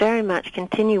to very much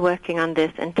continue working on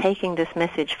this and taking this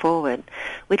message forward.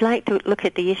 We'd like to look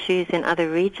at the issues in other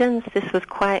regions. This was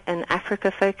quite an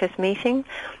Africa-focused meeting.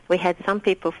 We had some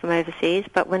people from overseas,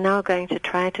 but we're now going to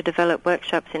try to develop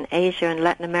workshops in Asia and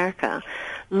Latin America,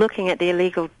 looking at the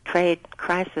illegal trade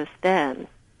crisis there,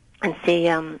 and see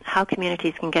how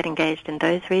communities can get engaged in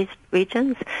those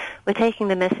regions. We're taking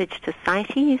the message to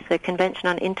CITES, the Convention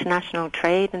on International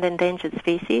Trade and Endangered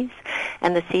Species,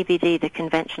 and the CBD, the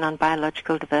Convention on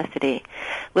Biological Diversity.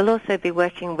 We'll also be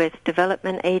working with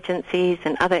development agencies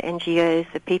and other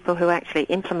NGOs, the people who actually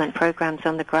implement programs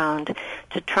on the ground,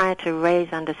 to try to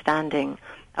raise understanding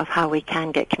of how we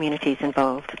can get communities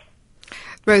involved.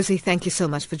 Rosie, thank you so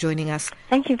much for joining us.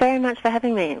 Thank you very much for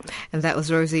having me. And that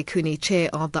was Rosie Cooney, Chair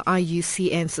of the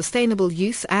IUCN Sustainable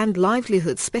Use and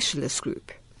Livelihood Specialist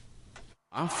Group.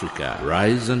 Africa,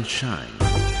 rise and shine.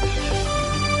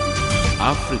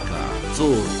 Africa,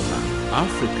 zorka.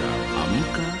 Africa,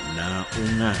 amka na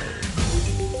ung'are.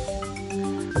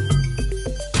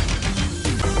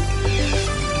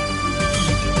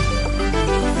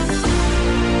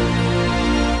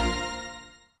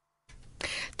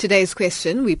 Today's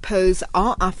question we pose,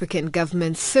 are African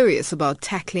governments serious about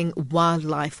tackling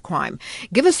wildlife crime?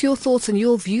 Give us your thoughts and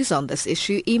your views on this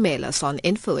issue. Email us on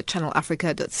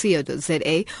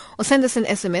info@channelafrica.co.za or send us an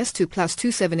SMS to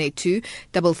 +2782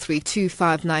 332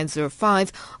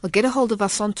 5905 or get a hold of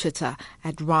us on Twitter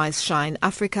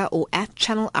 @RiseShineAfrica or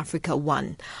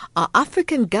 @ChannelAfrica1. Are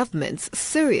African governments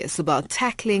serious about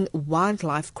tackling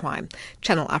wildlife crime?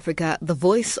 Channel Africa, the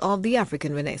voice of the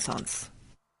African Renaissance.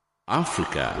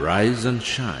 Africa, rise and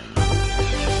shine.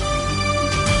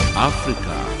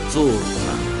 Africa,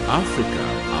 zorka. Africa,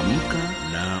 amka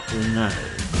na ung'are.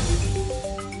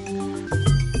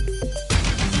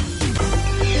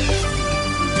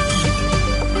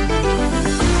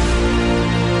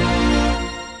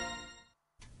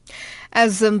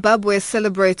 As Zimbabwe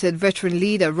celebrated veteran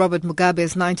leader Robert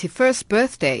Mugabe's 91st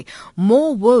birthday,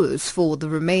 more woes for the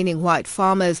remaining white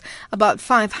farmers. About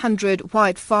 500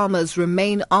 white farmers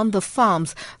remain on the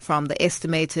farms from the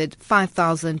estimated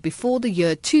 5,000 before the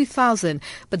year 2000,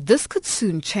 but this could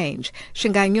soon change.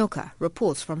 Shingai Nyoka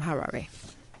reports from Harare.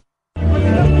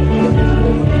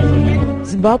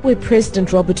 Zimbabwe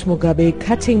President Robert Mugabe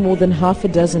cutting more than half a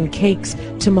dozen cakes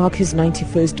to mark his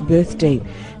 91st birthday.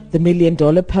 The $1 million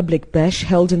public bash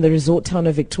held in the resort town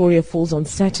of Victoria Falls on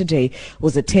Saturday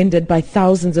was attended by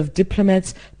thousands of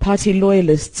diplomats, party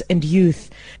loyalists and youth.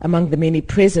 Among the many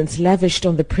presents lavished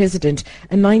on the president,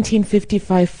 a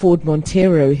 1955 Ford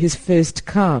Montero, his first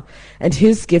car, and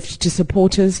his gift to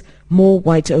supporters, more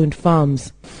white-owned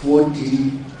farms.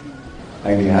 40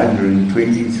 and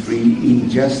 123 in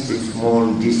just a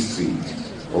small district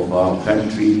of our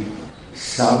country.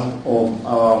 Some of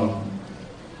our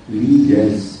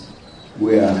leaders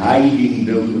were hiding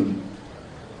them.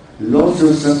 Lots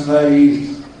of safaris,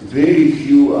 very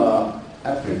few are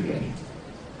African.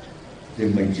 The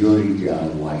majority are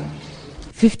white.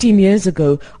 15 years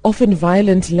ago, often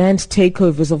violent land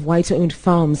takeovers of white-owned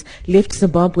farms left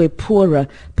Zimbabwe poorer,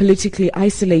 politically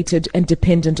isolated and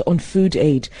dependent on food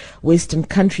aid. Western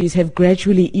countries have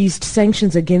gradually eased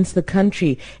sanctions against the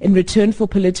country in return for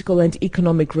political and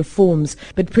economic reforms.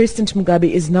 But President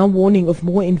Mugabe is now warning of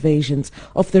more invasions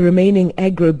of the remaining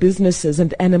agro-businesses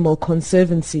and animal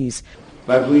conservancies.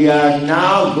 But we are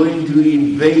now going to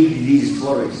invade these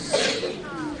forests.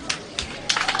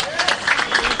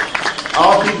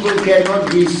 Our people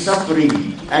cannot be suffering,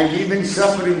 and even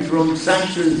suffering from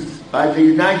sanctions by the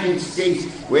United States,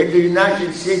 when the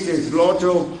United States has lots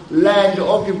of land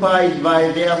occupied by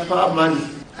their farmers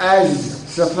as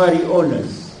safari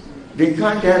owners. They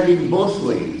can't have it both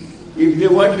ways. If they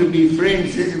want to be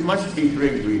friends, they must be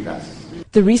friends with us.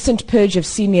 The recent purge of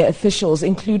senior officials,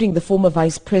 including the former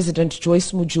Vice President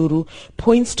Joyce Mujuru,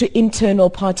 points to internal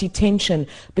party tension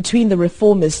between the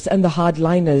reformists and the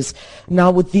hardliners.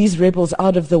 Now, with these rebels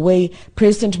out of the way,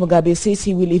 President Mugabe says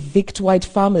he will evict white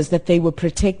farmers that they were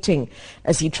protecting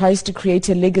as he tries to create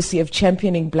a legacy of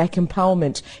championing black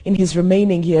empowerment in his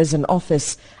remaining years in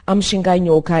office. I'm Shingai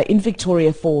Nyoka in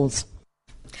Victoria Falls.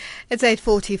 It's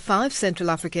 8:45 Central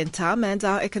African time, and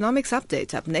our economics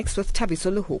update up next with Thabiso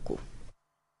Luhuku.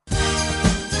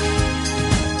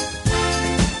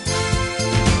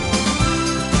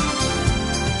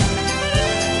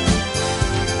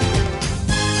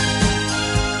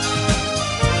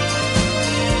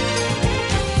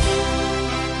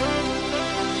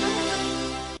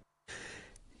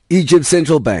 Egypt's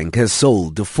central bank has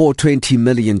sold $420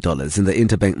 million in the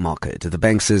interbank market. The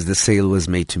bank says the sale was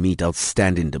made to meet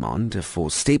outstanding demand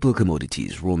for staple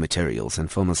commodities, raw materials and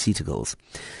pharmaceuticals.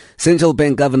 Central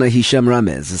Bank Governor Hisham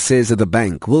Ramez says that the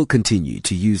bank will continue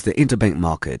to use the interbank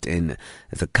market in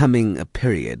the coming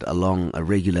period along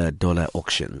regular dollar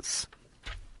auctions.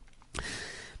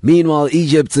 Meanwhile,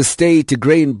 Egypt's state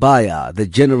grain buyer, the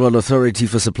General Authority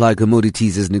for Supply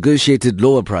Commodities, has negotiated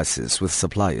lower prices with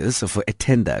suppliers for a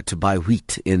tender to buy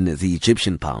wheat in the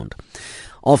Egyptian pound.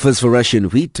 Offers for Russian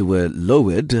wheat were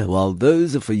lowered, while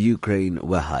those for Ukraine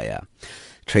were higher.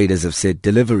 Traders have said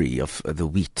delivery of the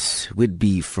wheat would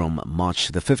be from March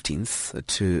the 15th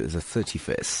to the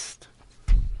 31st.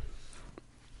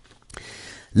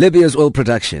 Libya's oil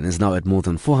production is now at more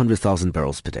than 400,000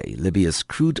 barrels per day. Libya's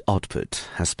crude output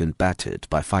has been battered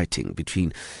by fighting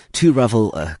between two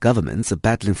rival governments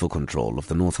battling for control of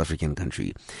the North African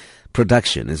country.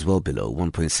 Production is well below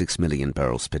 1.6 million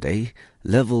barrels per day,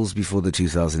 levels before the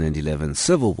 2011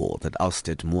 civil war that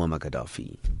ousted Muammar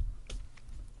Gaddafi.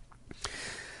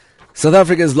 South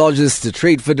Africa's largest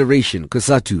trade federation,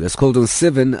 COSATU, has called on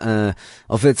 7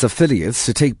 of its affiliates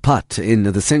to take part in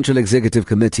the Central Executive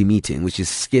Committee meeting, which is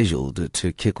scheduled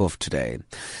to kick off today.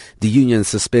 The union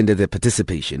suspended their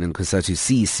participation in COSATU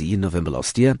CEC in November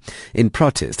last year in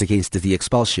protest against the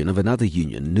expulsion of another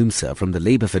union, NUMSA, from the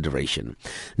Labour Federation.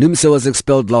 NUMSA was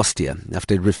expelled last year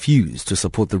after it refused to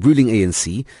support the ruling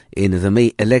ANC in the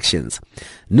May elections.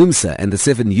 NUMSA and the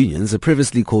 7 unions have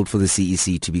previously called for the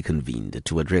CEC to be convened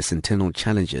to address internal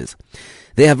challenges.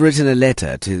 They have written a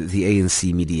letter to the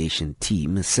ANC mediation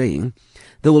team saying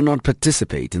they will not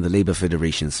participate in the Labour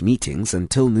Federation's meetings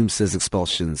until NUMSA's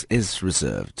expulsions is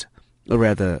reversed.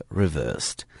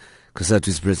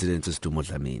 COSATU's president is Tumo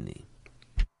Dlamini.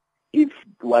 If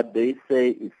what they say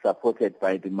is supported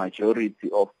by the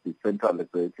majority of the Central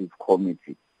Executive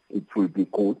Committee, it will be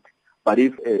good. But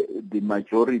if the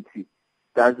majority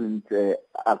doesn't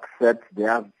accept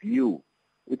their view,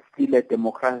 it's still a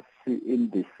democracy in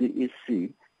the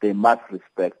CEC. They must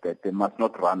respect that. They must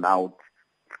not run out.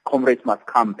 Comrades must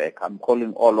come back. I'm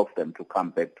calling all of them to come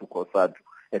back to COSATU,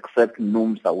 except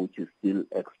NUMSA, which is still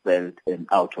expelled and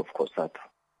out of COSATU.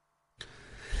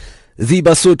 The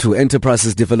Basotho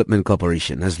Enterprises Development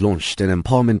Corporation has launched an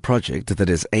empowerment project that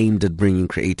is aimed at bringing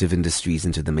creative industries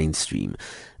into the mainstream.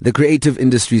 The Creative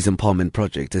Industries Empowerment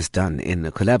Project is done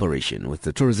in collaboration with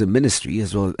the Tourism Ministry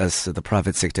as well as the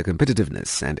Private Sector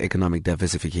Competitiveness and Economic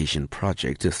Diversification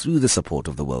Project through the support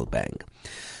of the World Bank.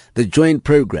 The joint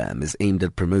program is aimed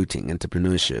at promoting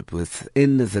entrepreneurship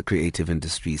within the creative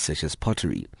industries such as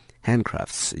pottery,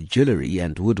 handcrafts, jewellery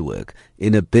and woodwork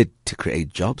in a bid to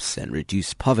create jobs and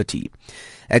reduce poverty,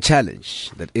 a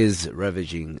challenge that is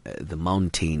ravaging the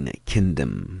mountain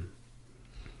kingdom.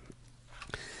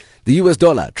 The US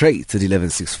dollar trades at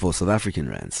 11.64 South African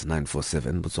rands,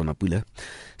 9.47 Botswana Pula,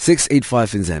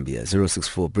 6.85 in Zambia,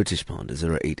 0.64 British pound,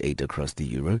 0.88 across the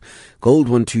euro. Gold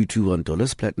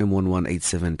 $1,221, platinum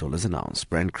 $1,187 an ounce,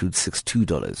 Brent crude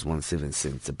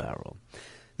 $62.17 a barrel.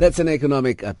 That's an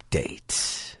economic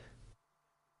update.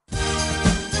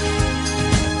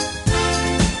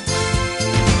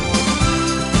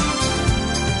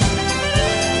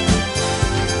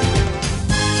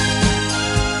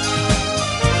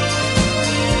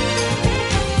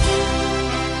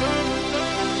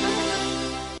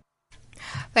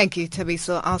 Thank you,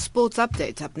 Tabiso. Our sports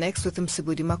update up next with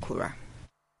Msibudi Makura.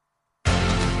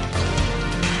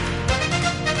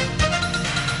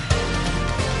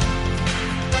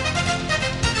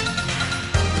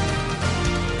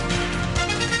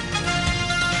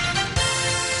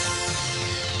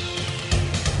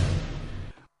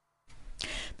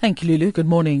 Thank you, Lulu. Good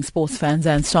morning, sports fans.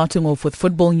 And starting off with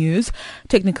football news,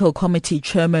 Technical Committee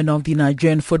Chairman of the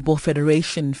Nigerian Football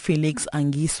Federation, Felix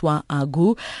Angiswa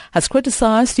Agu, has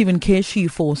criticized Stephen Keshi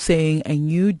for saying a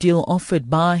new deal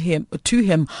offered to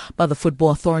him by the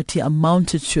Football Authority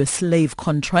amounted to a slave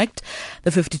contract. The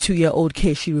 52-year-old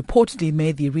Keshi reportedly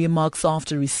made the remarks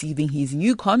after receiving his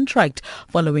new contract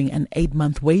following an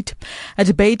 8-month wait. A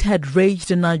debate had raged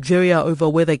in Nigeria over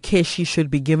whether Keshi should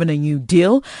be given a new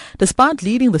deal, despite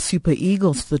leading the Super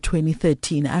Eagles to the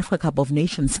 2013 Africa Cup of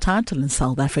Nations title in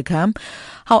South Africa.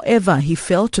 However, he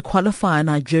failed to qualify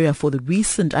Nigeria for the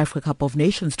recent Africa Cup of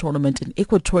Nations tournament in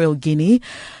Equatorial Guinea,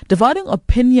 dividing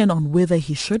opinion on whether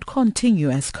he should continue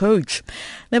as coach.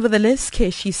 Nevertheless,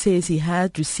 Keshi says he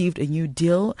had received a new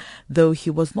deal, though he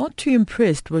was not too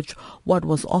impressed with what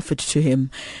was offered to him.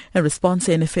 In response,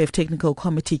 NFF Technical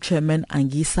Committee Chairman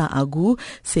Angisa Agu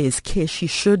says Keshi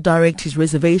should direct his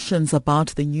reservations about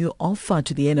the new offer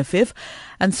to the NFF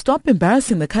and stop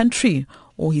embarrassing the country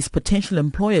or his potential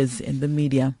employers in the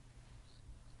media.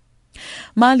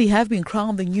 Mali have been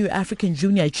crowned the new African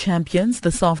Junior champions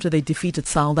this after they defeated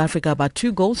South Africa by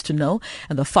 2-0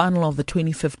 in the final of the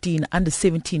 2015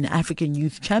 Under-17 African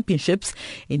Youth Championships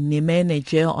in Niamey,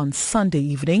 Niger on Sunday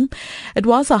evening. It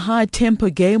was a high-tempo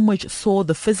game which saw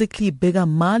the physically bigger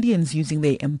Malians using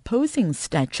their imposing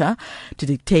stature to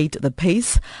dictate the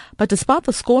pace. But despite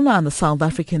the scoreline, the South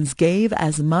Africans gave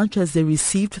as much as they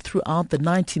received throughout the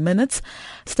 90 minutes.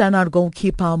 Standout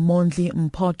goalkeeper Mondli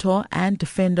Mpoto and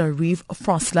defender Reeve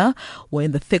Frosler were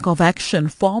in the thick of action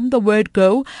from the word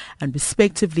go and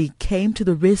respectively came to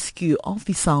the rescue of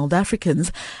the South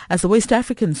Africans as the West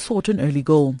Africans sought an early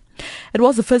goal. It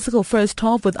was a physical first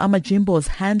half with Amajimbos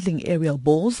handling aerial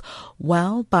balls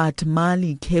well, but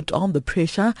Mali kept on the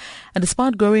pressure, and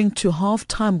despite going to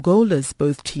half-time goalless,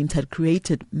 both teams had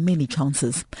created many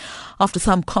chances. After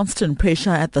some constant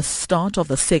pressure at the start of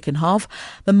the second half,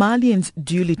 the Malians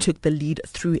duly took the lead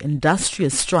through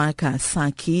industrious striker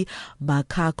Saki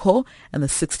Bakako in the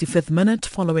 65th minute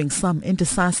following some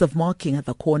indecisive marking at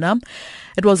the corner.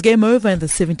 It was game over in the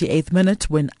 78th minute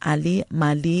when Ali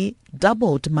Mali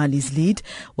doubled Mali's lead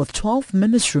with 12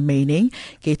 minutes remaining,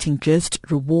 getting just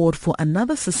reward for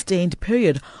another sustained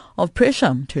period of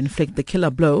pressure to inflict the killer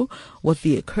blow with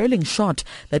the curling shot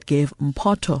that gave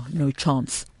Mpoto no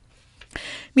chance.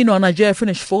 Meanwhile, Nigeria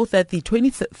finished fourth at the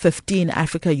 2015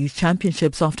 Africa Youth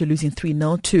Championships after losing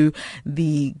 3-0 to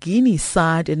the Guinea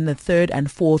side in the third and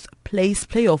fourth place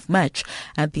playoff match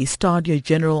at the Stadio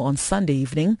General on Sunday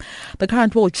evening. The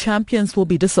current world champions will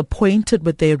be disappointed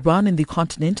with their run in the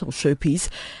continental showpiece,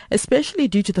 especially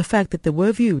due to the fact that they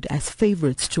were viewed as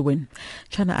favourites to win.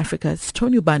 China Africa's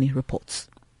Tony Ubani reports.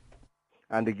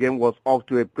 And the game was off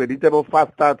to a predictable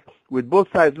fast start, with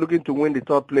both sides looking to win the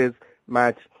third place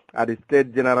match at the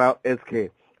State General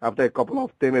SK. After a couple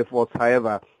of team efforts,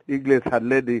 however, Eagles had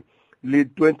led the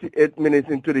lead 28 minutes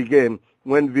into the game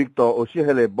when Victor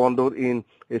Oshihele bundled in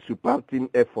a superb team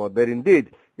effort. But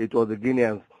indeed, it was the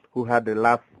Guineans who had the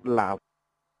last laugh.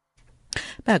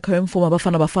 Back home, former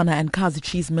Bafana and Kaizer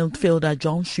Chiefs midfielder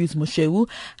John Shoes Moshewu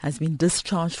has been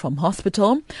discharged from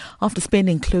hospital. After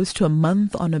spending close to a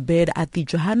month on a bed at the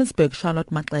Johannesburg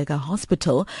Charlotte Maxeke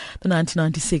Hospital, the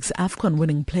 1996 AFCON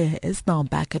winning player is now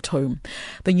back at home.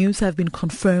 The news have been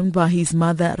confirmed by his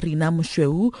mother, Rina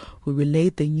Moshewu, who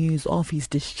relayed the news of his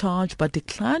discharge but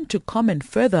declined to comment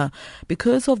further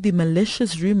because of the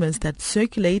malicious rumors that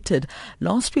circulated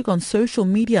last week on social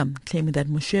media claiming that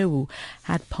Moshewu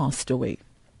had passed away.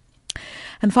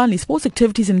 And finally, sports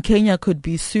activities in Kenya could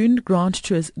be soon grind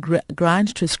to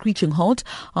a screeching halt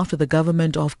after the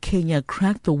government of Kenya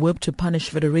cracked the whip to punish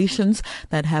federations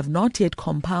that have not yet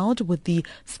complied with the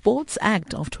Sports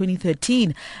Act of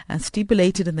 2013 as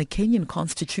stipulated in the Kenyan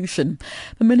Constitution.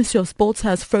 The Ministry of Sports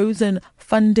has frozen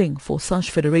funding for such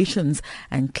federations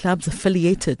and clubs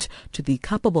affiliated to the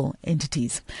culpable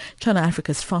entities. Channel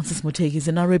Africa's Francis Mutegi is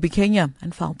in Nairobi, Kenya,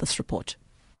 and filed this report.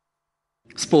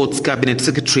 Sports Cabinet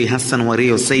Secretary Hassan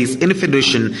Wario says any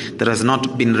federation that has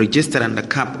not been registered under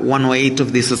Cap 108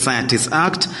 of the Societies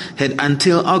Act had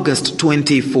until August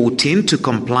 2014 to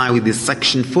comply with the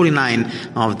Section 49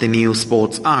 of the new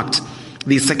Sports Act.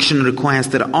 The section requires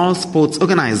that all sports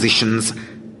organizations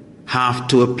have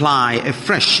to apply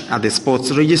afresh at the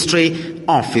Sports Registry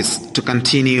Office to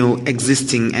continue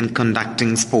existing and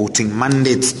conducting sporting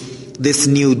mandates. This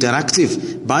new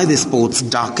directive by the sports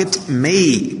docket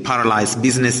may paralyze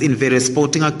business in various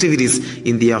sporting activities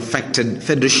in the affected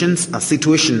federations, a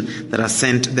situation that has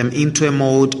sent them into a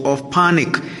mode of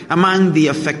panic. Among the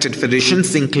affected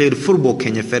federations include Football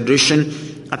Kenya Federation,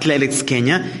 Athletics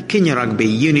Kenya, Kenya Rugby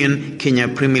Union, Kenya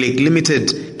Premier League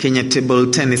Limited, Kenya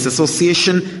Table Tennis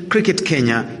Association, Cricket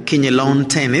Kenya, Kenya Lawn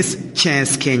Tennis,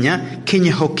 Chess Kenya,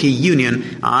 Kenya Hockey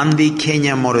Union, and the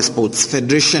Kenya Motorsports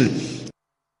Federation.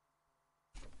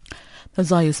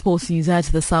 Those are your sports news at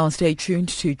this hour. Stay tuned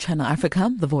to Channel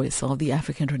Africa, the voice of the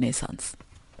African Renaissance.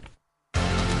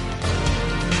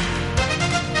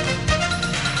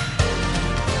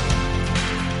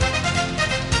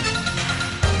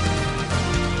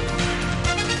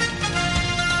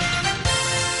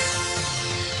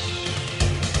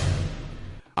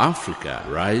 Africa,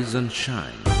 rise and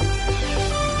shine.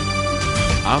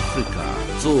 Africa,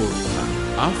 zorka.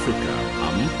 Africa,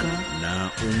 amka na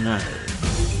ung'are.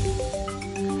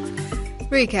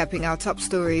 Recapping our top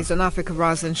stories on Africa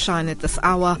Rise and Shine at this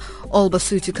hour, All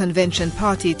Basotho Convention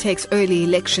Party takes early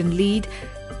election lead.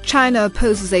 China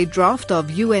opposes a draft of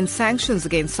UN sanctions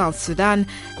against South Sudan,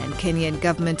 and Kenyan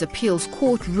government appeals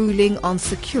court ruling on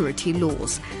security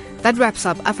laws. That wraps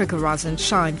up Africa Rise and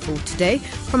Shine for today.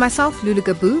 From myself, Lulu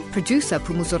Gabu, producer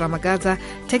Pumuzo Ramagaza,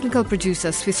 technical producer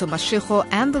Sfiso Mashiko,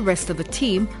 and the rest of the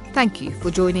team, thank you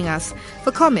for joining us.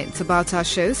 For comments about our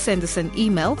show, send us an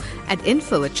email at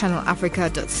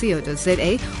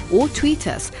info@channelafrica.co.za or tweet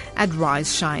us at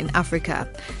RiseShineAfrica.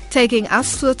 Taking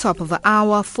us to the top of the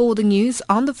hour for the news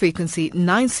on the frequency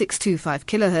 9625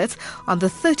 kHz on the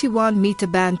 31 meter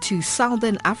band to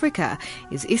Southern Africa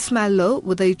is Ismail Lo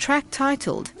with a track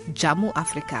titled Jamu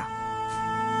Africa.